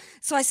Beto.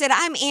 So I said,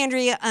 I'm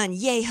Andrea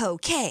Añejo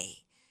Kaye,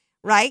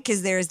 right?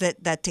 Because there's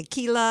the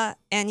tequila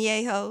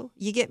Añejo.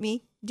 You get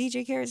me,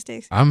 DJ Carrot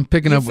Sticks? I'm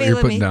picking up what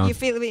you're putting down. You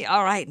feeling me?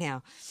 All right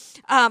now.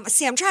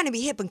 See, I'm trying to be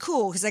hip and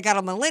cool because I got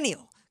a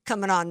millennial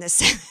coming on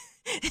this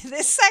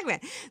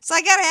segment. So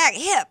I got to act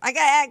hip. I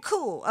got to act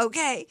cool,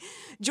 okay?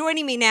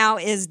 Joining me now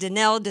is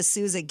Danelle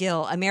D'Souza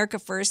Gill, America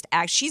First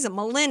Act. She's a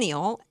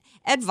millennial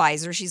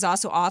advisor. She's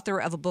also author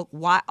of a book,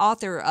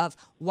 author of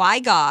Why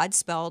God,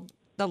 spelled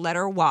the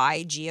letter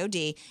Y,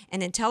 G-O-D,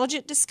 an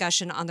intelligent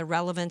discussion on the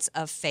relevance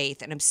of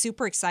faith. And I'm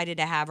super excited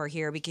to have her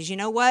here because you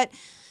know what?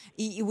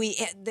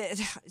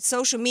 The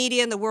social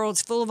media and the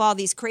world's full of all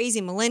these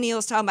crazy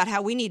millennials talking about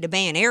how we need to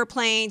ban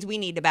airplanes, we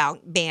need to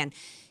ban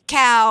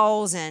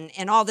cows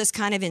and all this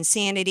kind of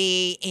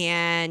insanity,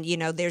 and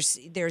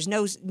there's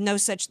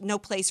no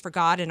place for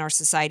God in our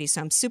society.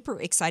 So I'm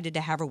super excited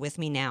to have her with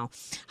me now.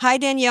 Hi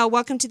Danielle,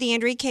 welcome to the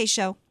Andrea Kaye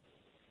Show.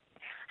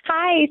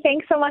 Hi,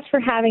 thanks so much for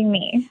having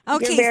me.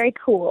 Okay. You're very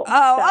cool.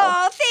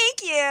 Oh,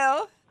 thank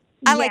you.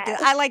 I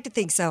like to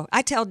think so.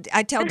 I tell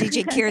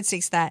DJ Carrot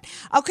Sticks that.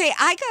 Okay,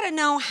 I got to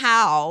know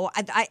how.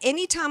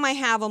 Anytime I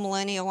have a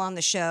millennial on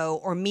the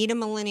show or meet a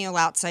millennial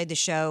outside the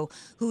show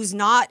who's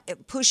not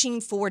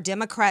pushing for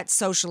Democrat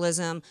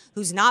socialism,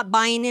 who's not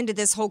buying into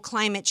this whole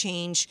climate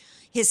change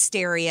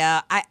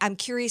hysteria, I'm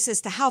curious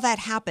as to how that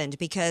happened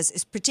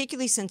because,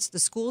 particularly since the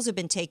schools have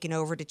been taken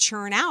over to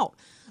churn out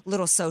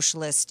little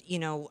socialist,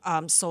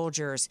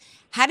 soldiers.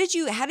 How did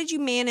you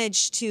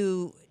manage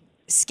to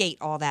skate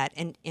all that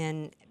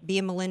and be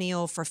a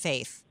millennial for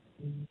faith?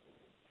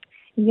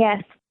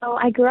 Yes. So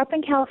I grew up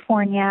in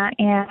California,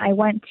 and I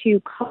went to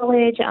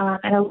college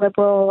at a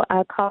liberal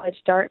college,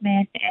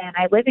 Dartmouth, and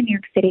I live in New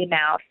York City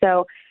now.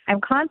 So I'm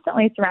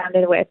constantly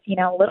surrounded with,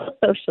 little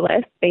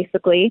socialists,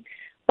 basically.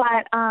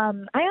 But I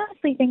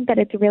honestly think that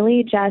it's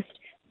really just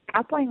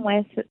grappling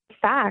with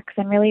facts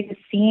and really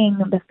just seeing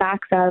the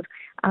facts of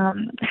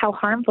how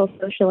harmful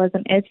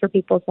socialism is for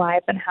people's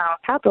lives and how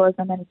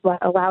capitalism is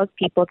what allows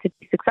people to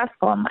be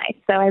successful in life.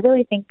 So I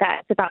really think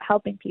that it's about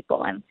helping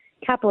people, and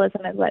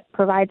capitalism is what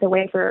provides a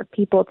way for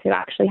people to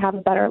actually have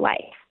a better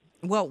life.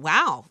 Well,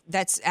 wow.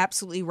 That's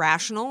absolutely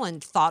rational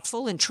and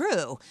thoughtful and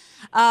true.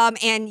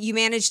 And you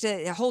managed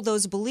to hold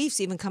those beliefs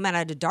even coming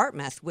out of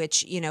Dartmouth,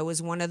 which,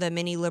 is one of the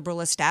many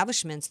liberal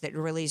establishments that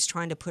really is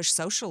trying to push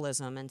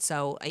socialism. And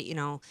so,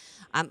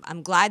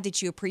 I'm glad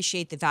that you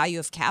appreciate the value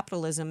of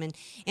capitalism. And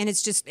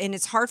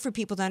it's hard for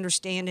people to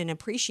understand and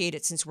appreciate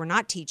it since we're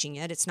not teaching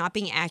it. It's not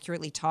being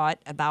accurately taught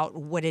about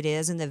what it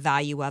is and the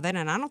value of it.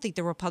 And I don't think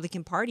the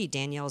Republican Party,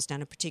 Danielle, has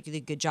done a particularly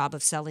good job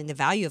of selling the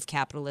value of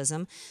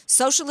capitalism.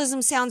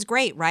 Socialism sounds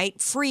great, right?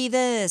 Free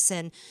this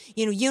and,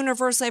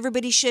 universal,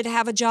 everybody should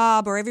have a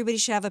job or everybody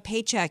should have a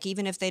paycheck,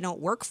 even if they don't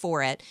work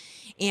for it.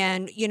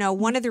 And,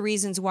 one of the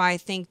reasons why I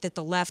think that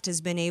the left has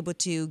been able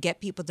to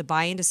get people to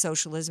buy into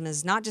socialism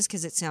is not just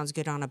because it sounds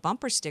good on a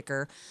bumper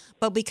sticker,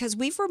 but because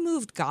we've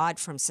removed God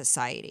from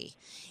society.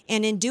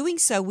 And in doing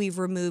so, we've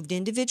removed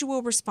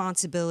individual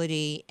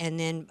responsibility and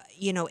then,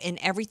 and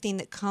everything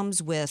that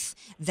comes with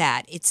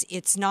that.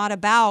 It's not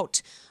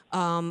about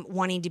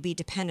wanting to be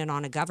dependent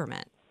on a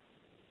government.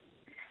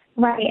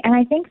 Right, and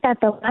I think that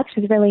the left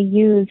has really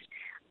used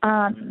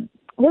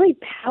really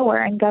power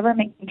and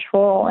government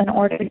control in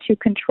order to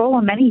control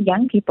many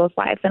young people's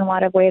lives in a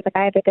lot of ways. Like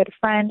I have a good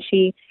friend,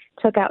 she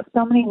took out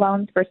so many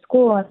loans for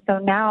school, and so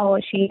now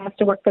she has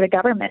to work for the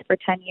government for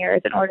 10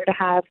 years in order to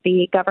have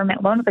the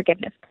government loan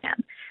forgiveness plan.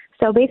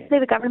 So basically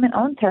the government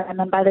owns her, and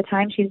then by the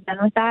time she's done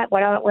with that,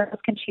 where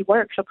else can she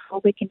work? She'll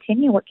probably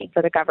continue working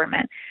for the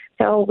government.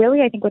 So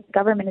really I think what the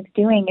government is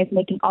doing is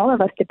making all of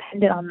us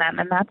dependent on them,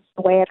 and that's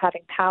the way of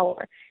having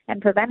power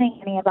and preventing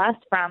any of us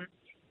from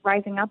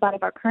rising up out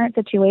of our current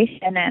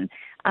situation and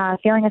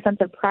feeling a sense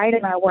of pride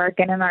in our work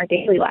and in our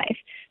daily life.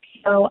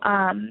 So,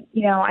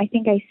 I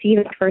think I see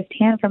this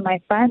firsthand from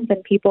my friends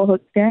and people who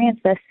experience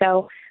this.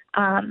 So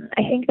I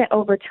think that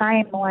over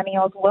time,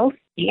 millennials will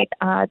see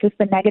just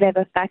the negative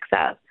effects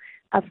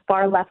of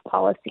far left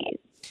policies.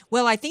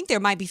 Well, I think they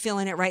might be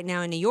feeling it right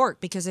now in New York,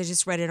 because I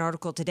just read an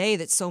article today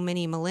that so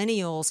many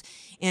millennials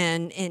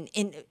and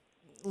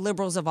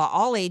liberals of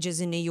all ages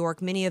in New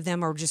York, many of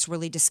them are just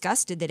really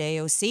disgusted that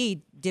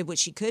AOC did what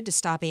she could to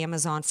stop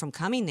Amazon from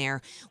coming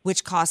there,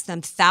 which cost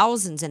them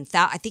thousands and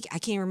I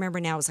can't remember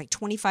now, it was like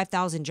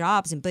 25,000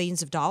 jobs and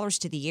billions of dollars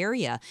to the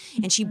area.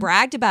 And she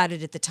bragged about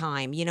it at the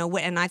time,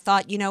 and I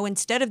thought,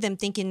 instead of them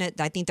thinking that,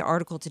 I think the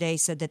article today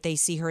said that they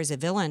see her as a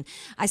villain.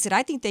 I said,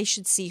 I think they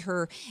should see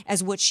her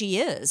as what she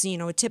is,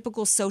 a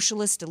typical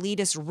socialist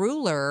elitist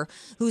ruler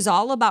who's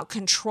all about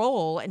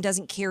control and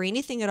doesn't care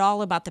anything at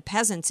all about the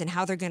peasants and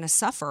how they're going to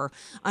suffer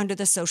under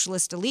the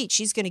socialist elite.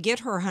 She's going to get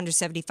her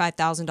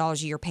 $175,000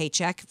 a year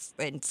paycheck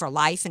for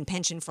life and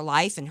pension for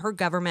life, and her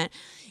government,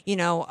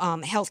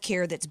 health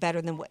care that's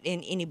better than what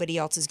anybody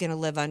else is going to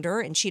live under,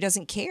 and she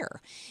doesn't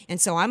care.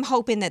 And so I'm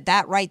hoping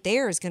that right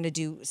there is going to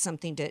do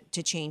something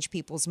to change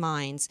people's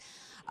minds.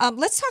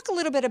 Let's talk a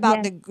little bit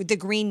about the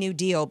Green New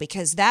Deal,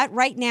 because that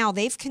right now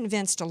they've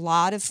convinced a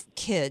lot of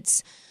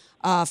kids,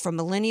 from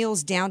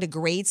millennials down to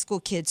grade school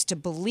kids, to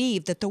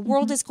believe that the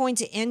world is going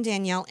to end,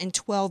 Danielle, in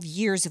 12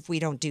 years if we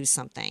don't do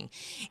something.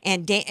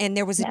 And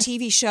there was a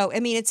TV show. I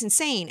mean, it's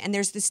insane. And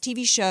there's this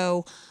TV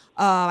show.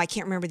 I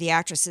can't remember the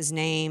actress's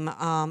name.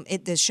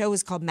 The show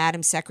is called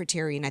Madam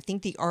Secretary, and I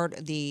think the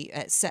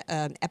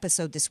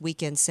episode this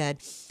weekend said,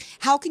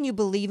 "How can you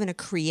believe in a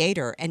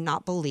creator and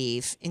not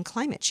believe in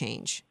climate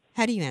change?"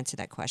 How do you answer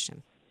that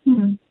question?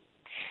 Mm-hmm.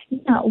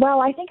 Yeah,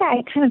 well, I think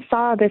I kind of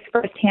saw this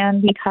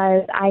firsthand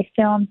because I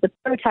filmed the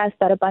protest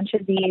that a bunch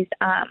of these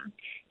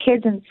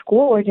kids in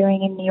school were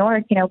doing in New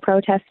York,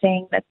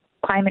 protesting the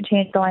climate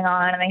change going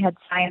on, and they had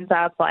signs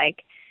up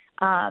like,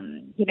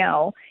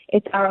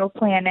 it's our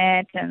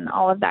planet and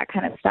all of that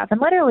kind of stuff. And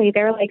literally,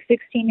 they're like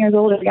 16 years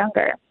old or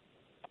younger.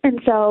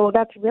 And so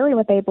that's really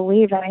what they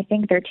believe, and I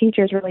think their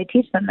teachers really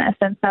teach them this.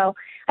 And so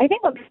I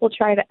think when people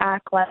try to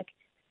act like,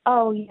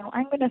 oh,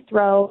 I'm going to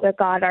throw the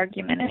God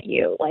argument at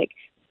you, like,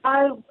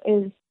 God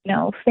is,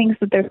 thinks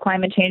that there's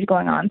climate change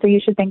going on, so you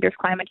should think there's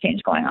climate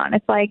change going on.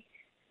 It's like,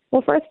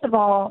 well, first of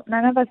all,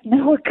 none of us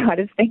know what God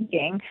is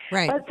thinking.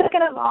 Right. But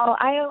second of all,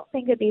 I don't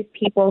think that these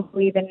people who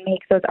even make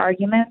those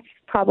arguments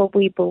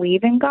probably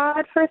believe in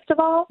God, first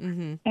of all,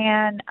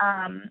 and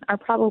are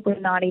probably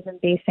not even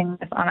basing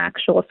this on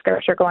actual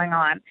scripture going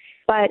on.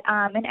 But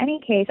in any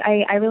case,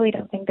 I really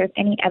don't think there's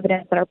any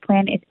evidence that our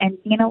plan is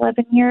ending in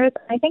 11 years.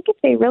 I think if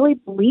they really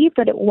believe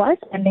that it was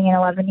ending in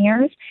 11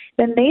 years,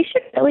 then they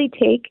should really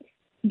take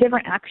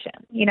different action,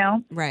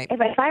 Right.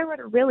 If I were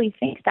to really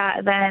think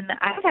that, then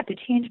I would have to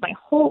change my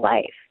whole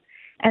life.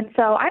 And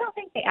so I don't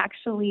think they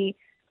actually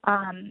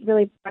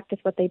really practice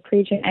what they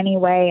preach in any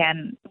way,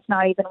 and it's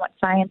not even what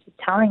science is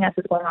telling us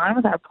is going on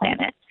with our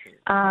planet.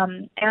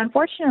 And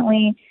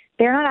unfortunately,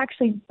 they're not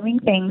actually doing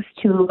things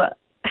to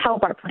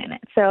help our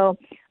planet. So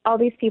all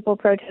these people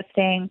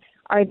protesting,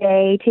 are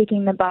they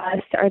taking the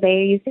bus? Are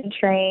they using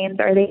trains?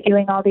 Are they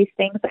doing all these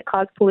things that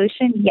cause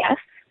pollution? Yes,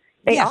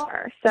 they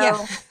are.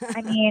 So,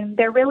 I mean,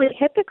 they're really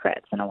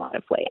hypocrites in a lot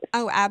of ways.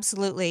 Oh,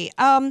 absolutely.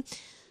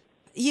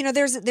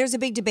 There's a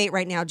big debate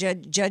right now.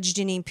 Judge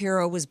Jeanine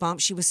Pirro was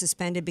bumped. She was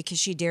suspended because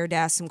she dared to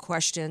ask some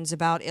questions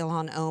about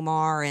Ilhan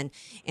Omar and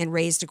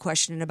raised a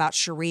question about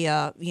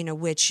Sharia,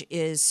 which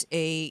is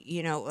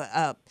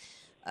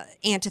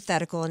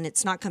antithetical, and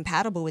it's not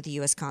compatible with the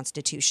U.S.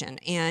 Constitution.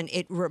 And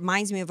it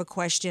reminds me of a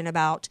question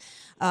about,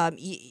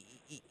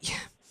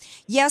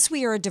 yes,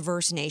 we are a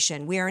diverse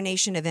nation. We are a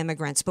nation of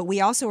immigrants, but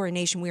we also are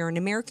we are an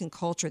American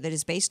culture that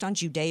is based on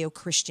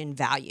Judeo-Christian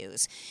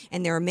values.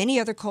 And there are many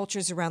other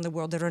cultures around the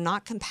world that are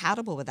not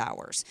compatible with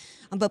ours.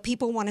 But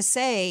people want to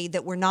say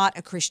that we're not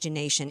a Christian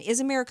nation. Is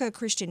America a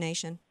Christian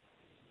nation?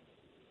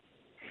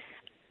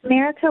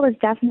 America was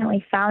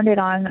definitely founded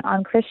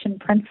on Christian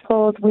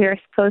principles. We are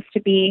supposed to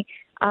be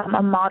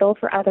a model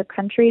for other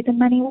countries in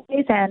many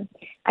ways. And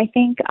I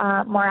think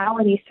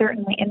morality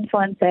certainly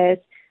influences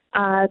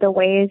the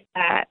ways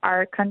that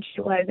our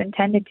country was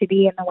intended to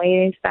be and the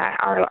ways that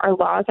our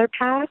laws are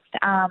passed.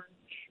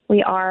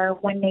 We are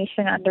one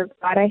nation under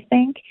God, I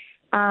think.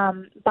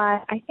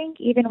 But I think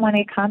even when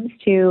it comes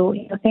to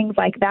things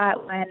like that,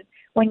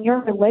 when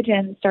your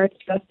religion starts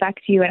to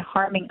affect you and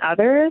harming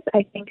others,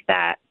 I think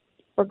that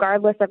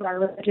regardless of our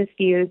religious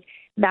views,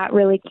 that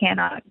really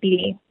cannot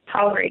be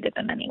tolerated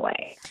in any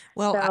way.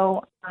 Well,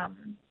 so,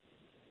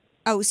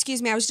 oh,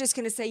 excuse me. I was just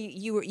going to say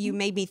you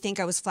made me think.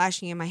 I was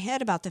flashing in my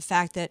head about the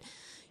fact that,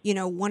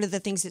 one of the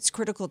things that's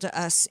critical to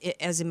us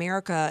as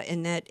America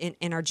in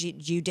our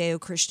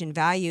Judeo-Christian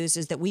values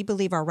is that we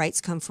believe our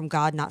rights come from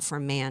God, not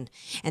from man.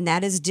 And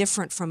that is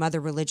different from other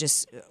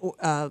religious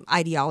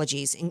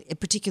ideologies,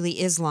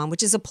 particularly Islam,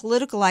 which is a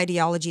political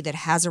ideology that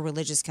has a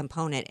religious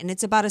component. And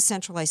it's about a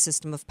centralized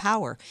system of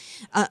power,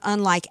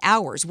 unlike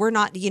ours. We're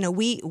not,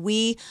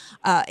 we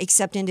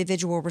accept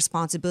individual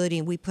responsibility,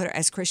 and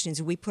as Christians,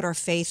 we put our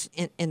faith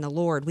in the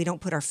Lord. We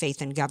don't put our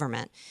faith in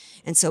government.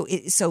 And so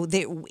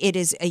it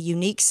is a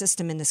unique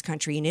system in this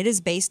country, and it is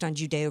based on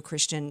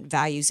Judeo-Christian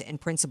values and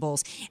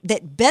principles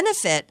that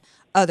benefit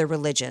other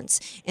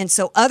religions. And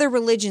so other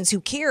religions who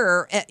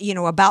care,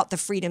 about the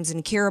freedoms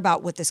and care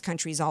about what this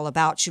country is all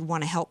about should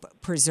want to help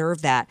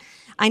preserve that.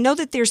 I know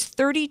that there's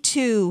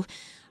 32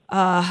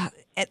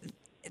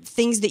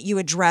 things that you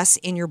address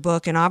in your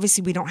book, and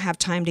obviously we don't have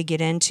time to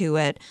get into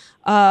it.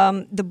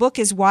 The book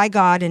is Why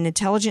God, an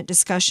Intelligent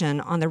Discussion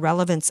on the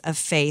Relevance of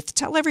Faith.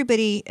 Tell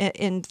everybody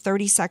in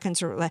 30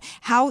 seconds or less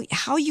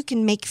how you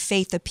can make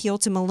faith appeal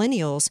to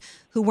millennials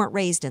who weren't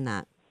raised in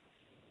that.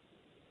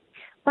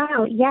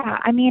 Wow, yeah.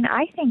 I mean,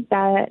 I think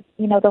that,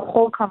 the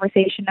whole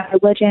conversation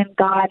of religion,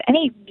 God,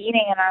 any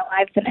meaning in our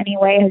lives in any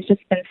way has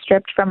just been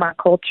stripped from our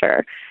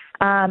culture.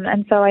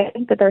 And so I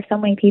think that there's so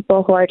many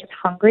people who are just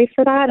hungry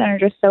for that and are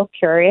just so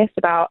curious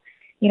about,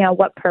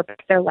 what purpose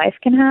their life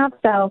can have.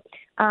 So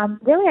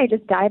really I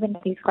just dive into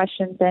these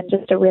questions in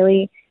just a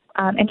really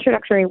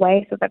introductory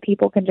way so that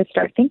people can just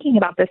start thinking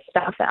about this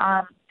stuff.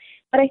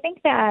 But I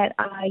think that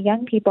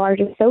young people are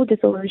just so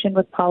disillusioned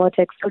with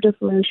politics, so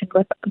disillusioned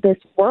with this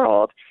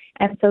world.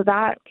 And so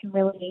that can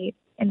really,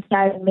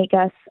 instead of making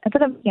us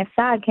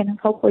sad, can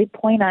hopefully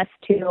point us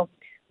to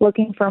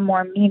looking for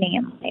more meaning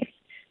in life.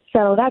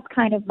 So that's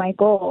kind of my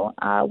goal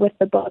with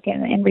the book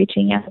and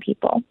reaching young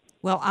people.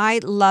 Well, I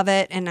love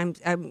it, and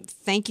I'm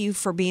thank you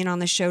for being on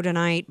the show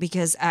tonight,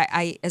 because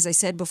I, as I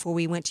said before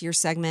we went to your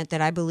segment, that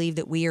I believe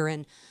that we are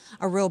in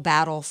a real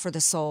battle for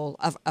the soul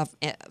of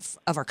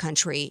our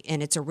country,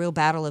 and it's a real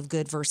battle of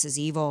good versus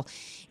evil.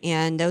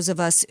 And those of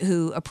us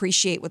who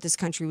appreciate what this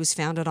country was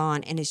founded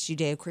on and its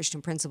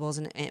Judeo-Christian principles,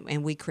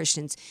 and we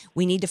Christians,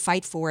 we need to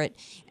fight for it.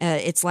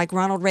 It's like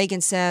Ronald Reagan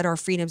said, our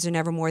freedoms are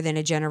never more than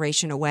a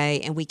generation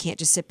away, and we can't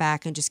just sit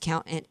back and just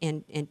count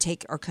and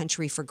take our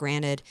country for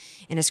granted.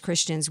 And as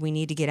Christians, we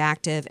need to get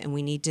active, and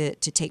we need to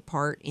take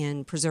part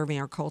in preserving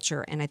our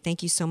culture. And I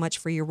thank you so much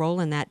for your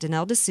role in that.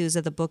 Danelle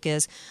D'Souza, the book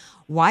is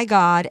Why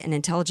God, an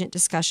Intelligent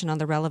Discussion on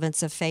the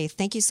Relevance of Faith.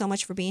 Thank you so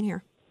much for being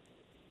here.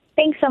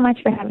 Thanks so much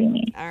for having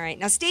me. All right.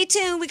 Now stay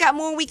tuned. We got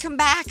more when we come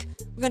back.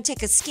 We're going to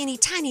take a skinny,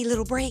 tiny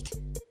little break.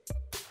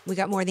 We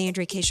got more of the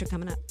Andrea Kaye Show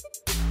coming up.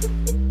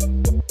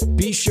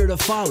 Be sure to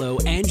follow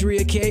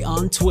Andrea Kaye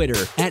on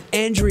Twitter at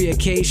Andrea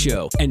Kaye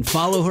Show, and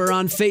follow her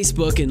on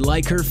Facebook and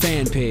like her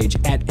fan page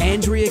at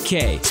Andrea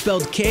Kaye,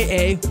 spelled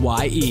Kaye.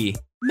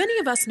 Many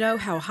of us know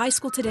how high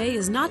school today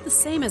is not the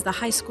same as the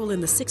high school in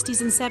the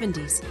 60s and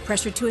 70s.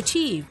 Pressure to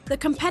achieve, the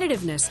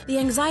competitiveness, the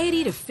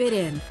anxiety to fit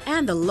in,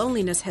 and the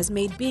loneliness has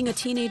made being a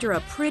teenager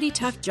a pretty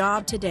tough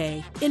job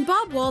today. In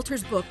Bob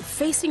Walter's book,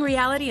 Facing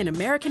Reality in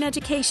American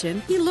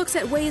Education, he looks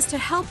at ways to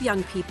help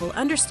young people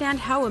understand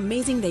how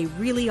amazing they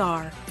really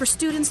are, for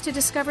students to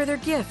discover their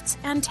gifts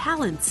and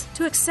talents,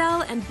 to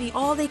excel and be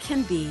all they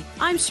can be.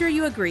 I'm sure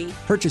you agree.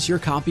 Purchase your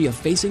copy of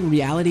Facing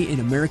Reality in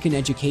American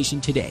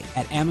Education today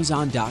at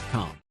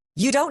Amazon.com.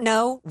 You don't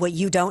know what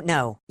you don't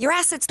know. Your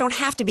assets don't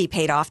have to be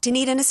paid off to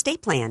need an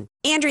estate plan.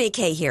 Andrea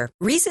Kaye here.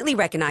 Recently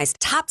recognized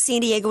top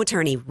San Diego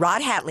attorney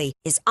Rod Hatley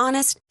is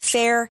honest,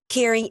 fair,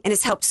 caring, and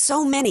has helped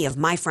so many of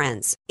my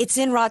friends. It's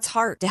in Rod's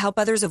heart to help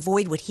others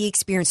avoid what he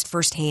experienced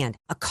firsthand,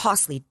 a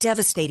costly,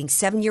 devastating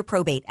 7-year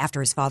probate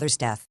after his father's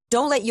death.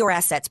 Don't let your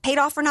assets, paid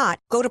off or not,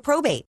 go to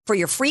probate. For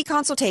your free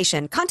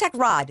consultation, contact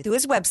Rod through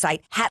his website,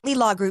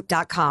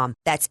 HatleyLawGroup.com.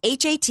 That's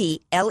HATLEY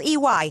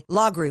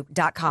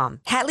lawgroup.com.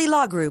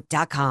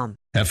 HatleyLawGroup.com.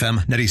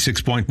 FM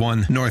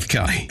 96.1 North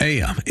County,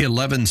 AM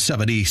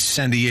 1170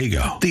 San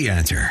Diego. The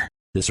Answer.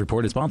 This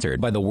report is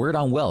sponsored by the Word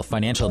on Wealth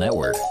Financial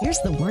Network. Here's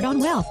the Word on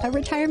Wealth, a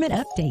retirement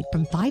update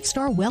from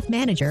 5-star wealth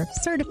manager,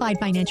 certified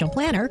financial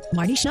planner,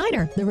 Marty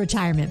Schneider, the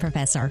retirement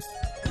professor.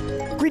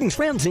 Greetings,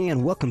 friends,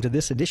 and welcome to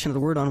this edition of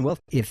the Word on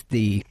Wealth. If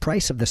the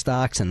price of the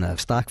stocks and the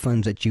stock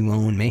funds that you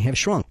own may have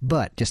shrunk,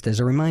 but just as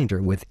a reminder,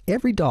 with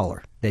every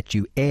dollar that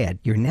you add,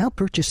 you're now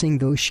purchasing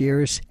those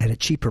shares at a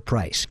cheaper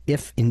price.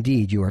 If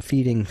indeed you are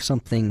feeding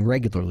something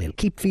regularly,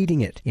 keep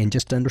feeding it. And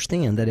just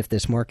understand that if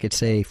this market,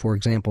 say, for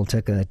example,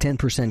 took a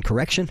 10%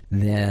 correction,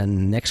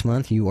 then next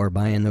month you are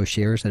buying those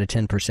shares at a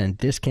 10%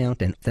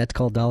 discount. And that's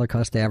called dollar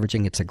cost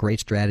averaging. It's a great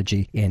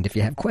strategy. And if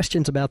you have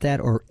questions about that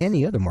or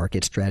any other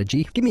market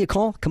strategy, give me a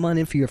call. Come on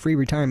in for your free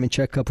retirement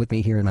checkup with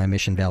me here in my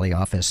Mission Valley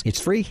office.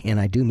 It's free, and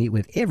I do meet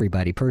with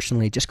everybody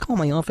personally. Just call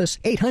my office.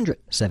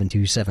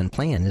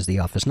 800-727-PLAN is the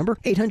office number.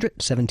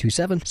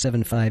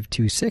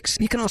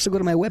 800-727-7526. You can also go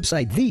to my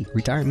website,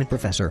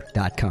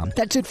 theretirementprofessor.com.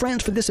 That's it,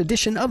 friends, for this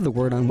edition of The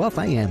Word on Wealth.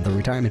 I am the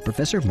Retirement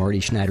Professor, Marty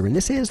Schneider, and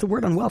this is The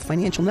Word on Wealth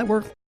Financial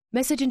Network.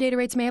 Message and data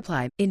rates may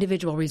apply.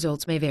 Individual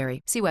results may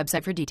vary. See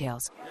website for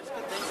details.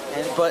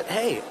 But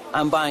hey,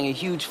 I'm buying a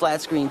huge flat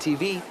screen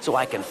TV so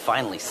I can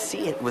finally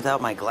see it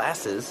without my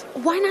glasses.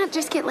 Why not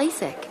just get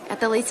LASIK at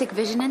the LASIK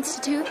Vision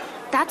Institute?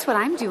 That's what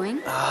I'm doing.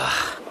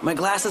 My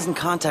glasses and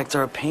contacts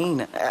are a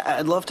pain.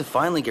 I'd love to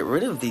finally get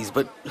rid of these,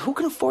 but who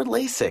can afford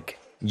LASIK?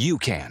 You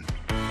can.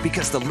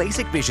 Because the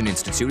LASIK Vision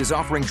Institute is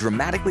offering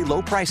dramatically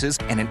low prices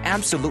and an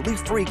absolutely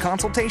free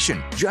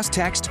consultation. Just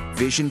text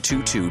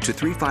VISION22 to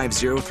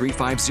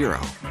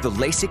 350350. The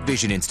LASIK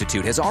Vision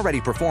Institute has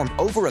already performed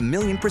over 1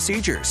 million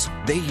procedures.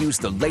 They use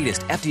the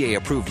latest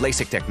FDA-approved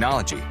LASIK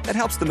technology that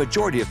helps the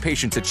majority of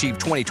patients achieve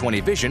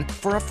 20/20 vision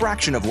for a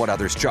fraction of what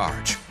others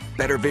charge.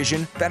 Better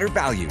vision, better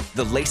value.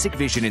 The LASIK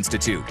Vision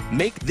Institute.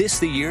 Make this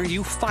the year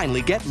you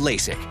finally get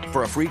LASIK.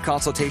 For a free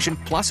consultation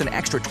plus an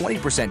extra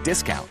 20%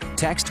 discount,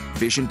 text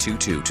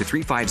VISION22 to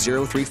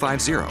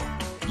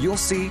 350350. You'll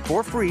see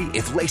for free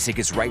if LASIK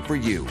is right for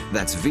you.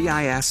 That's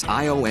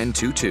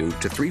VISION22 to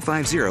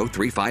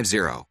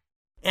 350350.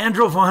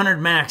 Andro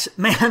 400 Max,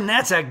 man,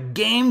 that's a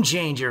game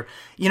changer.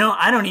 You know,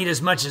 I don't eat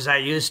as much as I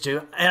used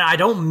to, and I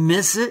don't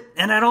miss it,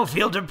 and I don't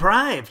feel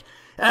deprived.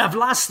 I've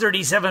lost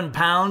 37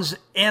 pounds,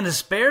 and the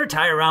spare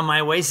tie around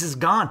my waist is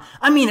gone.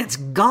 I mean, it's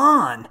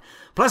gone.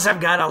 Plus,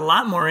 I've got a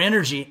lot more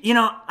energy. You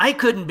know, I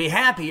couldn't be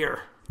happier.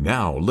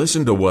 Now,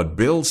 listen to what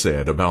Bill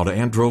said about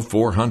Andro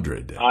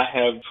 400. I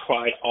have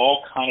tried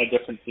all kind of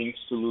different things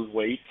to lose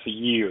weight for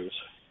years,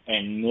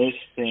 and this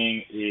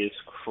thing is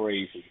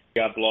crazy.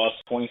 I've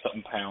lost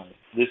 20-something pounds.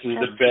 This is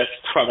the best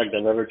product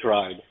I've ever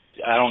tried.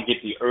 I don't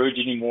get the urge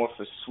anymore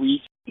for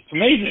sweets. It's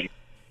amazing.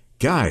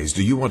 Guys,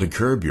 do you want to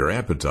curb your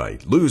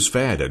appetite, lose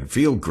fat, and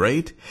feel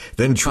great?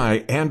 Then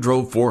try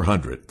Andro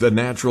 400, the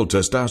natural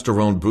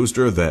testosterone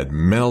booster that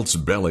melts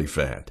belly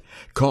fat.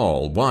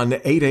 Call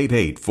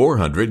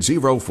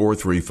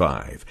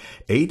 1-888-400-0435,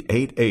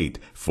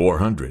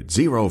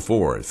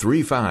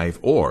 888-400-0435,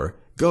 or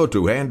go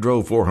to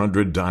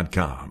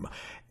andro400.com.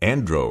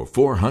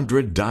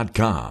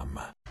 andro400.com.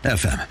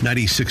 FM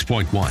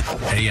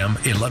 96.1, AM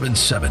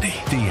 1170.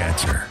 The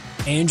Answer.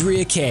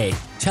 Andrea Kaye,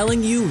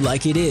 telling you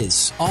like it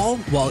is, all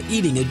while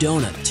eating a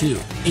donut, too.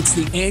 It's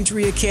the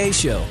Andrea Kaye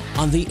Show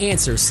on The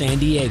Answer San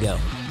Diego.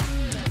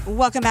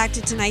 Welcome back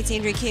to tonight's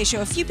Andrea Kaye Show.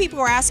 A few people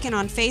were asking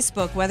on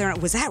Facebook whether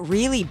it was that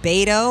really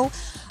Beto.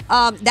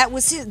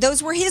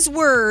 Those were his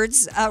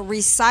words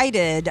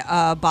recited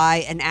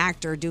by an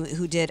actor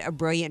who did a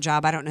brilliant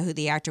job. I don't know who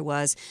the actor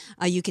was.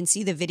 You can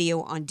see the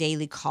video on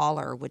Daily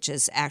Caller, which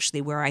is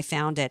actually where I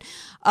found it.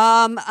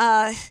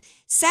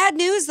 Sad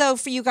news, though,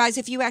 for you guys,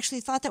 if you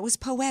actually thought that was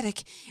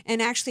poetic and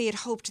actually had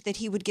hoped that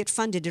he would get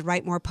funded to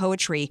write more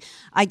poetry.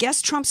 I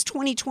guess Trump's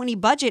 2020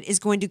 budget is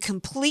going to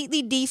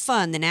completely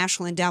defund the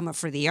National Endowment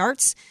for the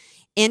Arts,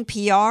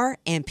 NPR,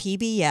 and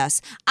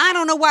PBS. I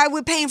don't know why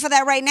we're paying for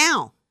that right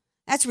now.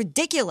 That's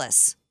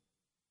ridiculous.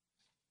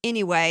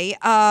 Anyway,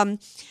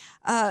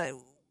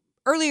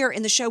 earlier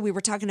in the show, we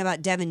were talking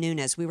about Devin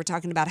Nunes. We were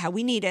talking about how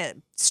we need to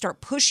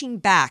start pushing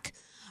back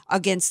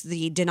against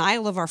the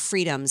denial of our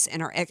freedoms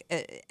and our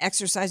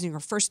exercising our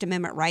First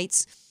Amendment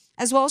rights,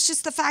 as well as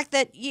just the fact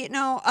that,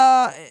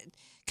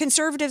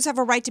 conservatives have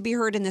a right to be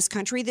heard in this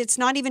country. It's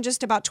not even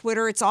just about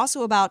Twitter. It's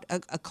also about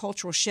a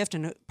cultural shift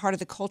and a part of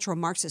the cultural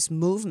Marxist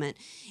movement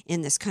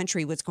in this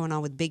country, what's going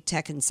on with big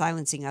tech and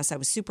silencing us. I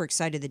was super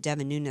excited that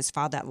Devin Nunes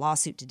filed that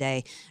lawsuit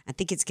today. I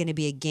think it's going to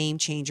be a game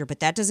changer, but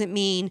that doesn't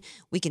mean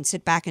we can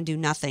sit back and do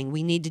nothing.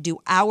 We need to do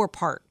our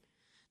part.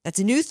 That's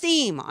a new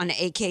theme on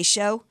the AK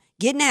Show,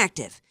 getting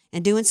active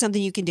and doing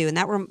something you can do. And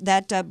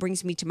that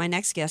brings me to my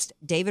next guest,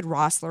 David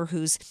Rossler,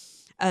 who's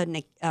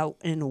an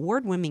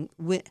award-winning...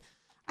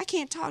 I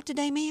can't talk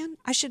today, man.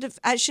 I should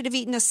have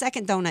eaten a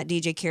second donut,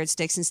 DJ Carrot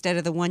Sticks, instead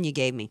of the one you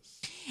gave me.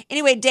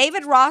 Anyway,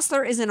 David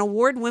Rossler is an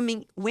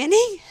award-winning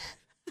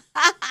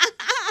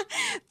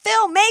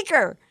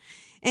filmmaker.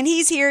 And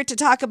he's here to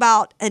talk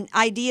about an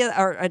idea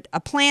or a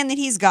plan that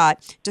he's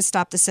got to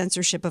stop the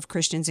censorship of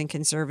Christians and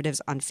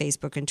conservatives on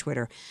Facebook and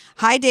Twitter.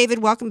 Hi, David.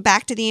 Welcome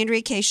back to the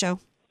Andrea Kaye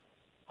Show.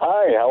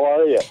 Hi, how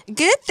are you?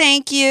 Good,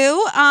 thank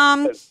you.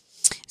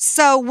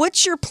 So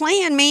what's your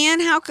plan, man?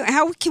 How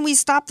can we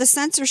stop the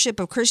censorship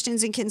of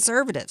Christians and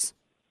conservatives?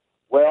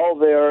 Well,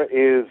 there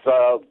is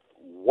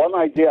one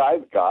idea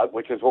I've got,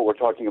 which is what we're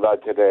talking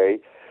about today,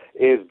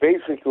 is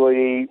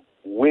basically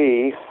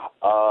we,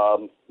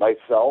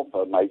 myself,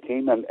 my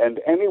team, and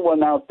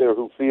anyone out there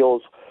who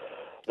feels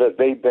that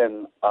they've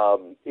been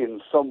in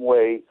some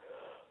way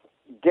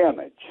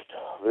damaged,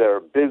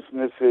 their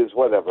businesses,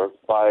 whatever,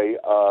 by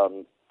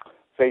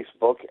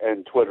Facebook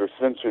and Twitter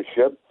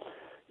censorship,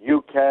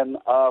 you can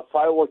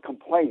file a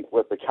complaint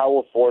with the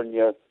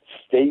California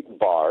State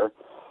Bar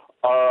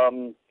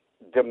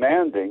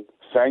demanding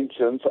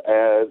sanctions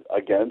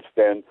against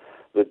and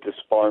the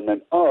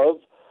disbarment of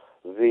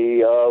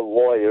the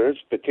lawyers,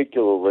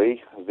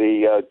 particularly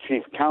the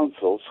chief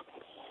counsels,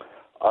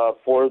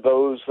 for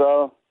those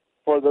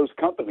for those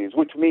companies,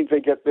 which means they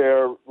get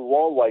their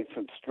law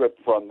license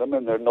stripped from them,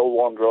 and they're no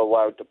longer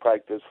allowed to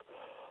practice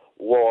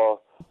law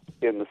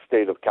in the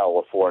state of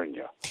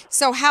California.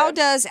 So how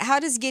does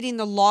getting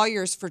the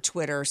lawyers for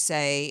Twitter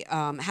say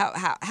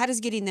how does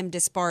getting them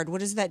disbarred?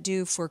 What does that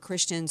do for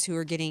Christians who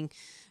are getting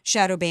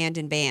shadow banned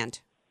and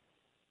banned?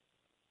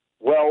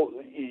 Well,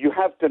 you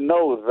have to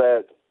know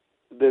that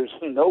there's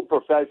no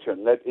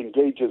profession that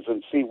engages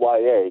in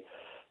CYA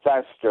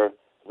faster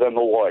than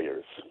the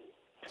lawyers.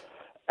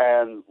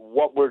 And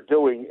what we're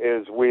doing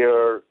is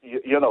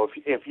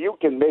if you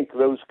can make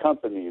those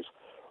companies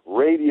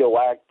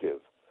radioactive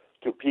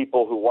to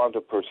people who want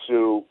to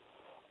pursue,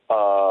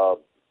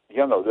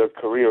 their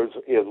careers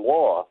in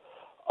law,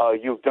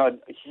 you've done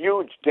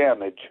huge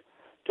damage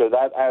to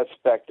that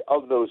aspect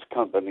of those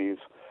companies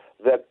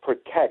that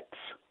protects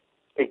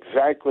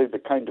exactly the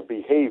kind of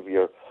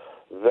behavior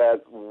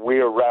that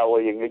we're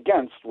rallying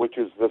against, which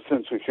is the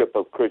censorship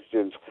of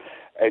Christians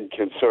and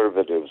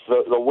conservatives.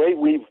 The way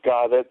we've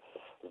got it,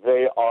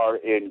 they are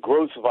in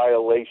gross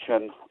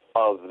violation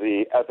of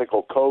the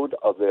ethical code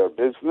of their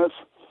business,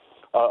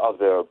 of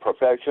their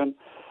profession.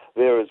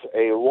 There is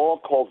a law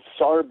called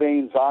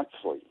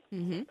Sarbanes-Oxley,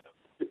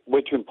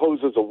 which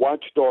imposes a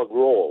watchdog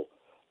role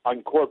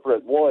on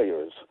corporate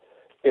lawyers,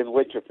 in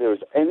which if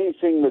there's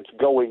anything that's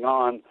going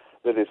on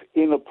that is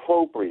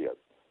inappropriate,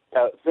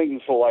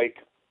 things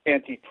like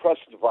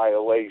antitrust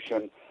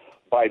violation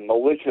by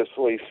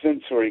maliciously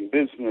censoring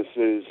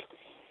businesses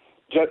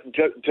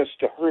just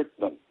to hurt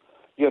them.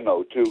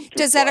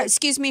 Does that,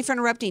 excuse me for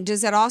interrupting,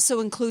 does that also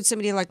include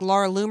somebody like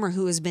Laura Loomer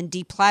who has been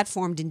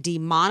deplatformed and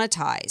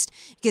demonetized?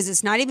 Because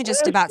it's not even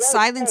just about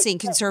silencing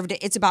conservative,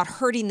 it's about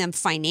hurting them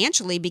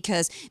financially,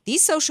 because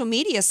these social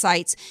media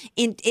sites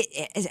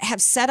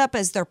have set up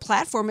as their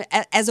platform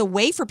as a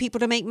way for people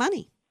to make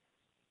money.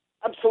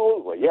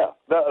 Absolutely, yeah.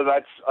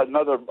 That's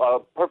another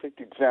perfect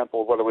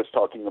example of what I was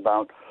talking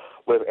about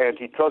with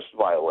antitrust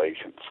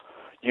violations.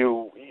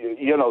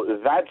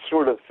 That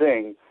sort of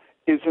thing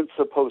isn't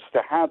supposed to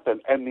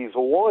happen, and these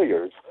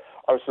lawyers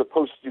are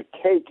supposed to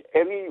take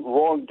any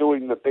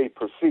wrongdoing that they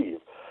perceive,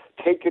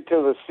 take it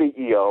to the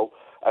CEO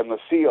and the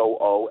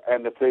COO,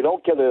 and if they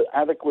don't get an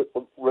adequate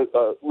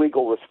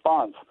legal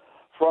response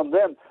from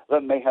them,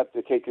 then they have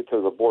to take it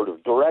to the board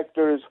of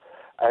directors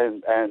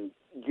and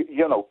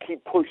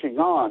keep pushing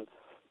on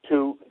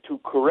to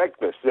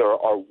correct this. There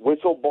are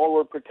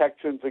whistleblower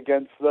protections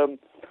against them,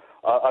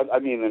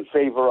 in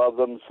favor of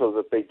them, so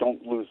that they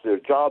don't lose their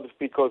jobs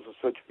because of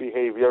such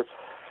behavior.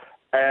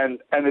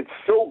 And it's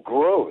so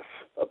gross.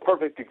 A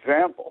perfect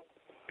example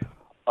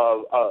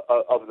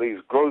of these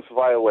gross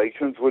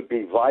violations would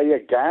be Vaya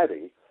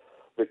Gaddy,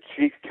 the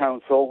chief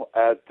counsel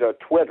at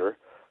Twitter,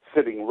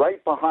 sitting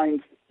right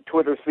behind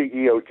Twitter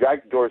CEO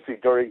Jack Dorsey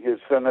during his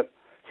Senate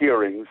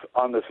hearings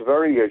on this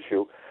very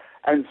issue,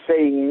 and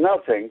saying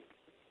nothing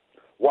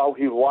while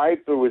he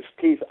lied through his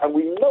teeth. And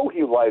we know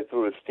he lied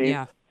through his teeth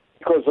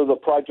because of the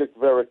Project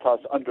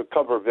Veritas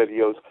undercover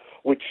videos,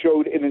 which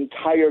showed an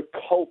entire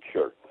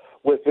culture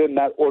within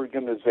that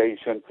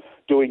organization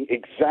doing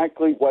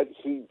exactly what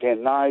he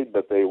denied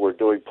that they were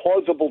doing.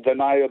 Plausible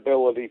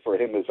deniability for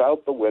him is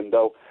out the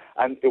window,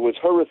 and it was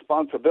her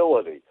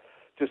responsibility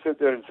to sit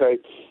there and say,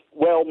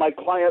 well, my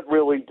client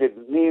really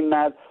didn't mean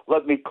that.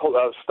 Let me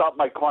stop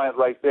my client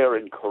right there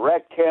and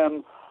correct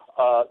him,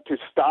 to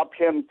stop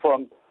him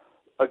from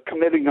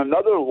committing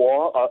another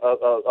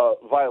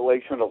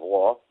violation of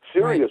law,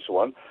 serious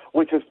one,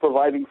 which is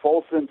providing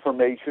false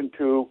information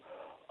to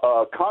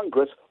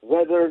Congress,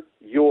 whether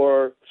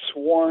you're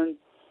sworn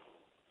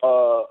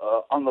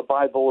on the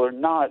Bible or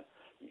not.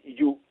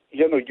 You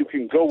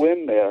can go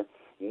in there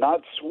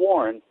not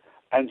sworn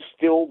and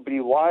still be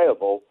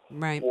liable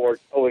for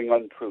telling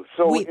untruth.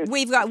 So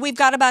we've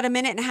got about a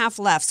minute and a half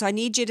left. So I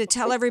need you to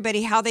tell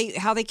everybody how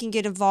they can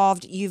get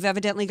involved. You've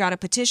evidently got a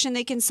petition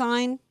they can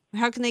sign.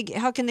 How can they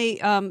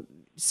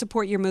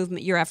support your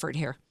movement, your effort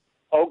here?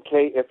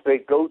 Okay, if they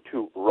go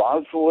to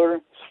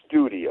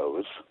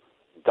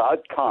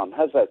RoslerStudios.com,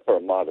 how's that for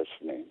a modest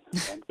name?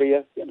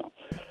 Andrea,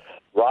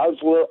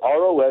 Rosler,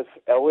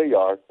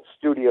 ROSLER,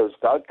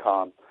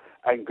 Studios.com,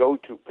 and go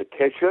to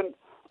petition.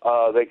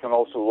 They can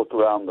also look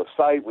around the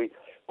site.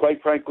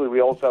 Quite frankly,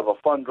 we also have a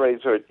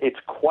fundraiser. It's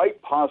quite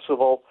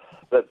possible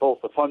that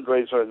both the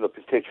fundraiser and the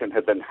petition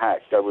have been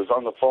hacked. I was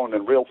on the phone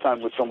in real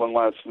time with someone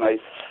last night,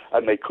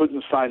 and they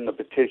couldn't sign the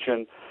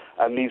petition.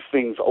 And these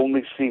things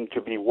only seem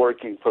to be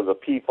working for the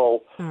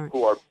people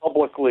who are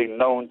publicly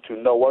known to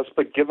know us.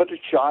 But give it a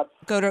shot.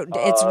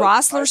 It's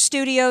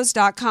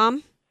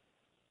RoslerStudios.com.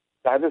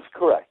 That is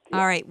correct. Yeah.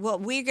 All right. Well,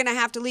 we're going to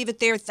have to leave it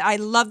there. I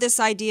love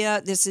this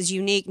idea. This is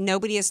unique.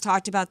 Nobody has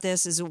talked about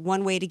this. Is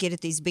one way to get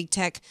at these big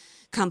tech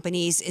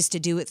companies is to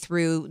do it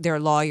through their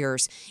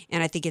lawyers.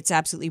 And I think it's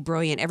absolutely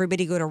brilliant.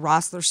 Everybody go to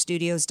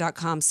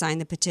RoslerStudios.com, sign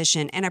the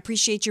petition. And I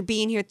appreciate your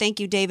being here. Thank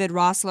you, David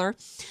Rosler.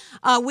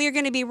 We're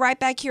going to be right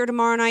back here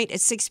tomorrow night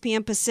at 6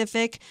 p.m.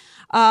 Pacific.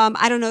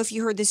 I don't know if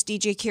you heard this,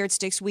 DJ Carrot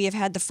Sticks. We have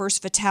had the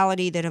first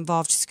fatality that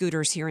involved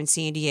scooters here in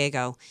San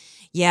Diego.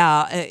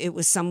 Yeah, it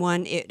was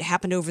someone, it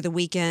happened over the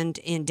weekend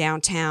in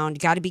downtown.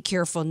 Got to be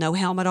careful, no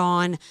helmet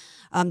on.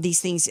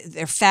 These things,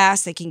 they're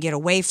fast, they can get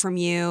away from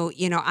you.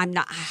 You know,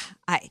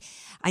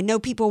 I know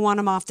people want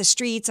them off the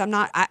streets. I'm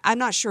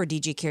not sure,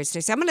 DJ Care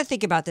Sticks. I'm going to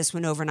think about this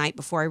one overnight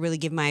before I really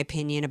give my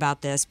opinion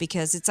about this,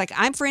 because it's like,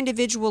 I'm for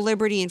individual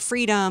liberty and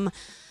freedom.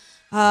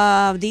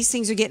 These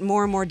things are getting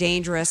more and more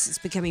dangerous. It's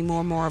becoming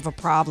more and more of a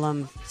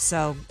problem.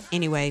 So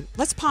anyway,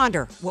 let's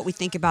ponder what we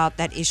think about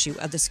that issue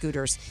of the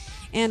scooters.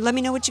 And let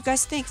me know what you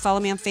guys think. Follow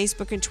me on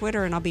Facebook and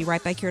Twitter, and I'll be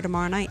right back here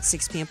tomorrow night,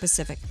 6 p.m.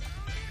 Pacific.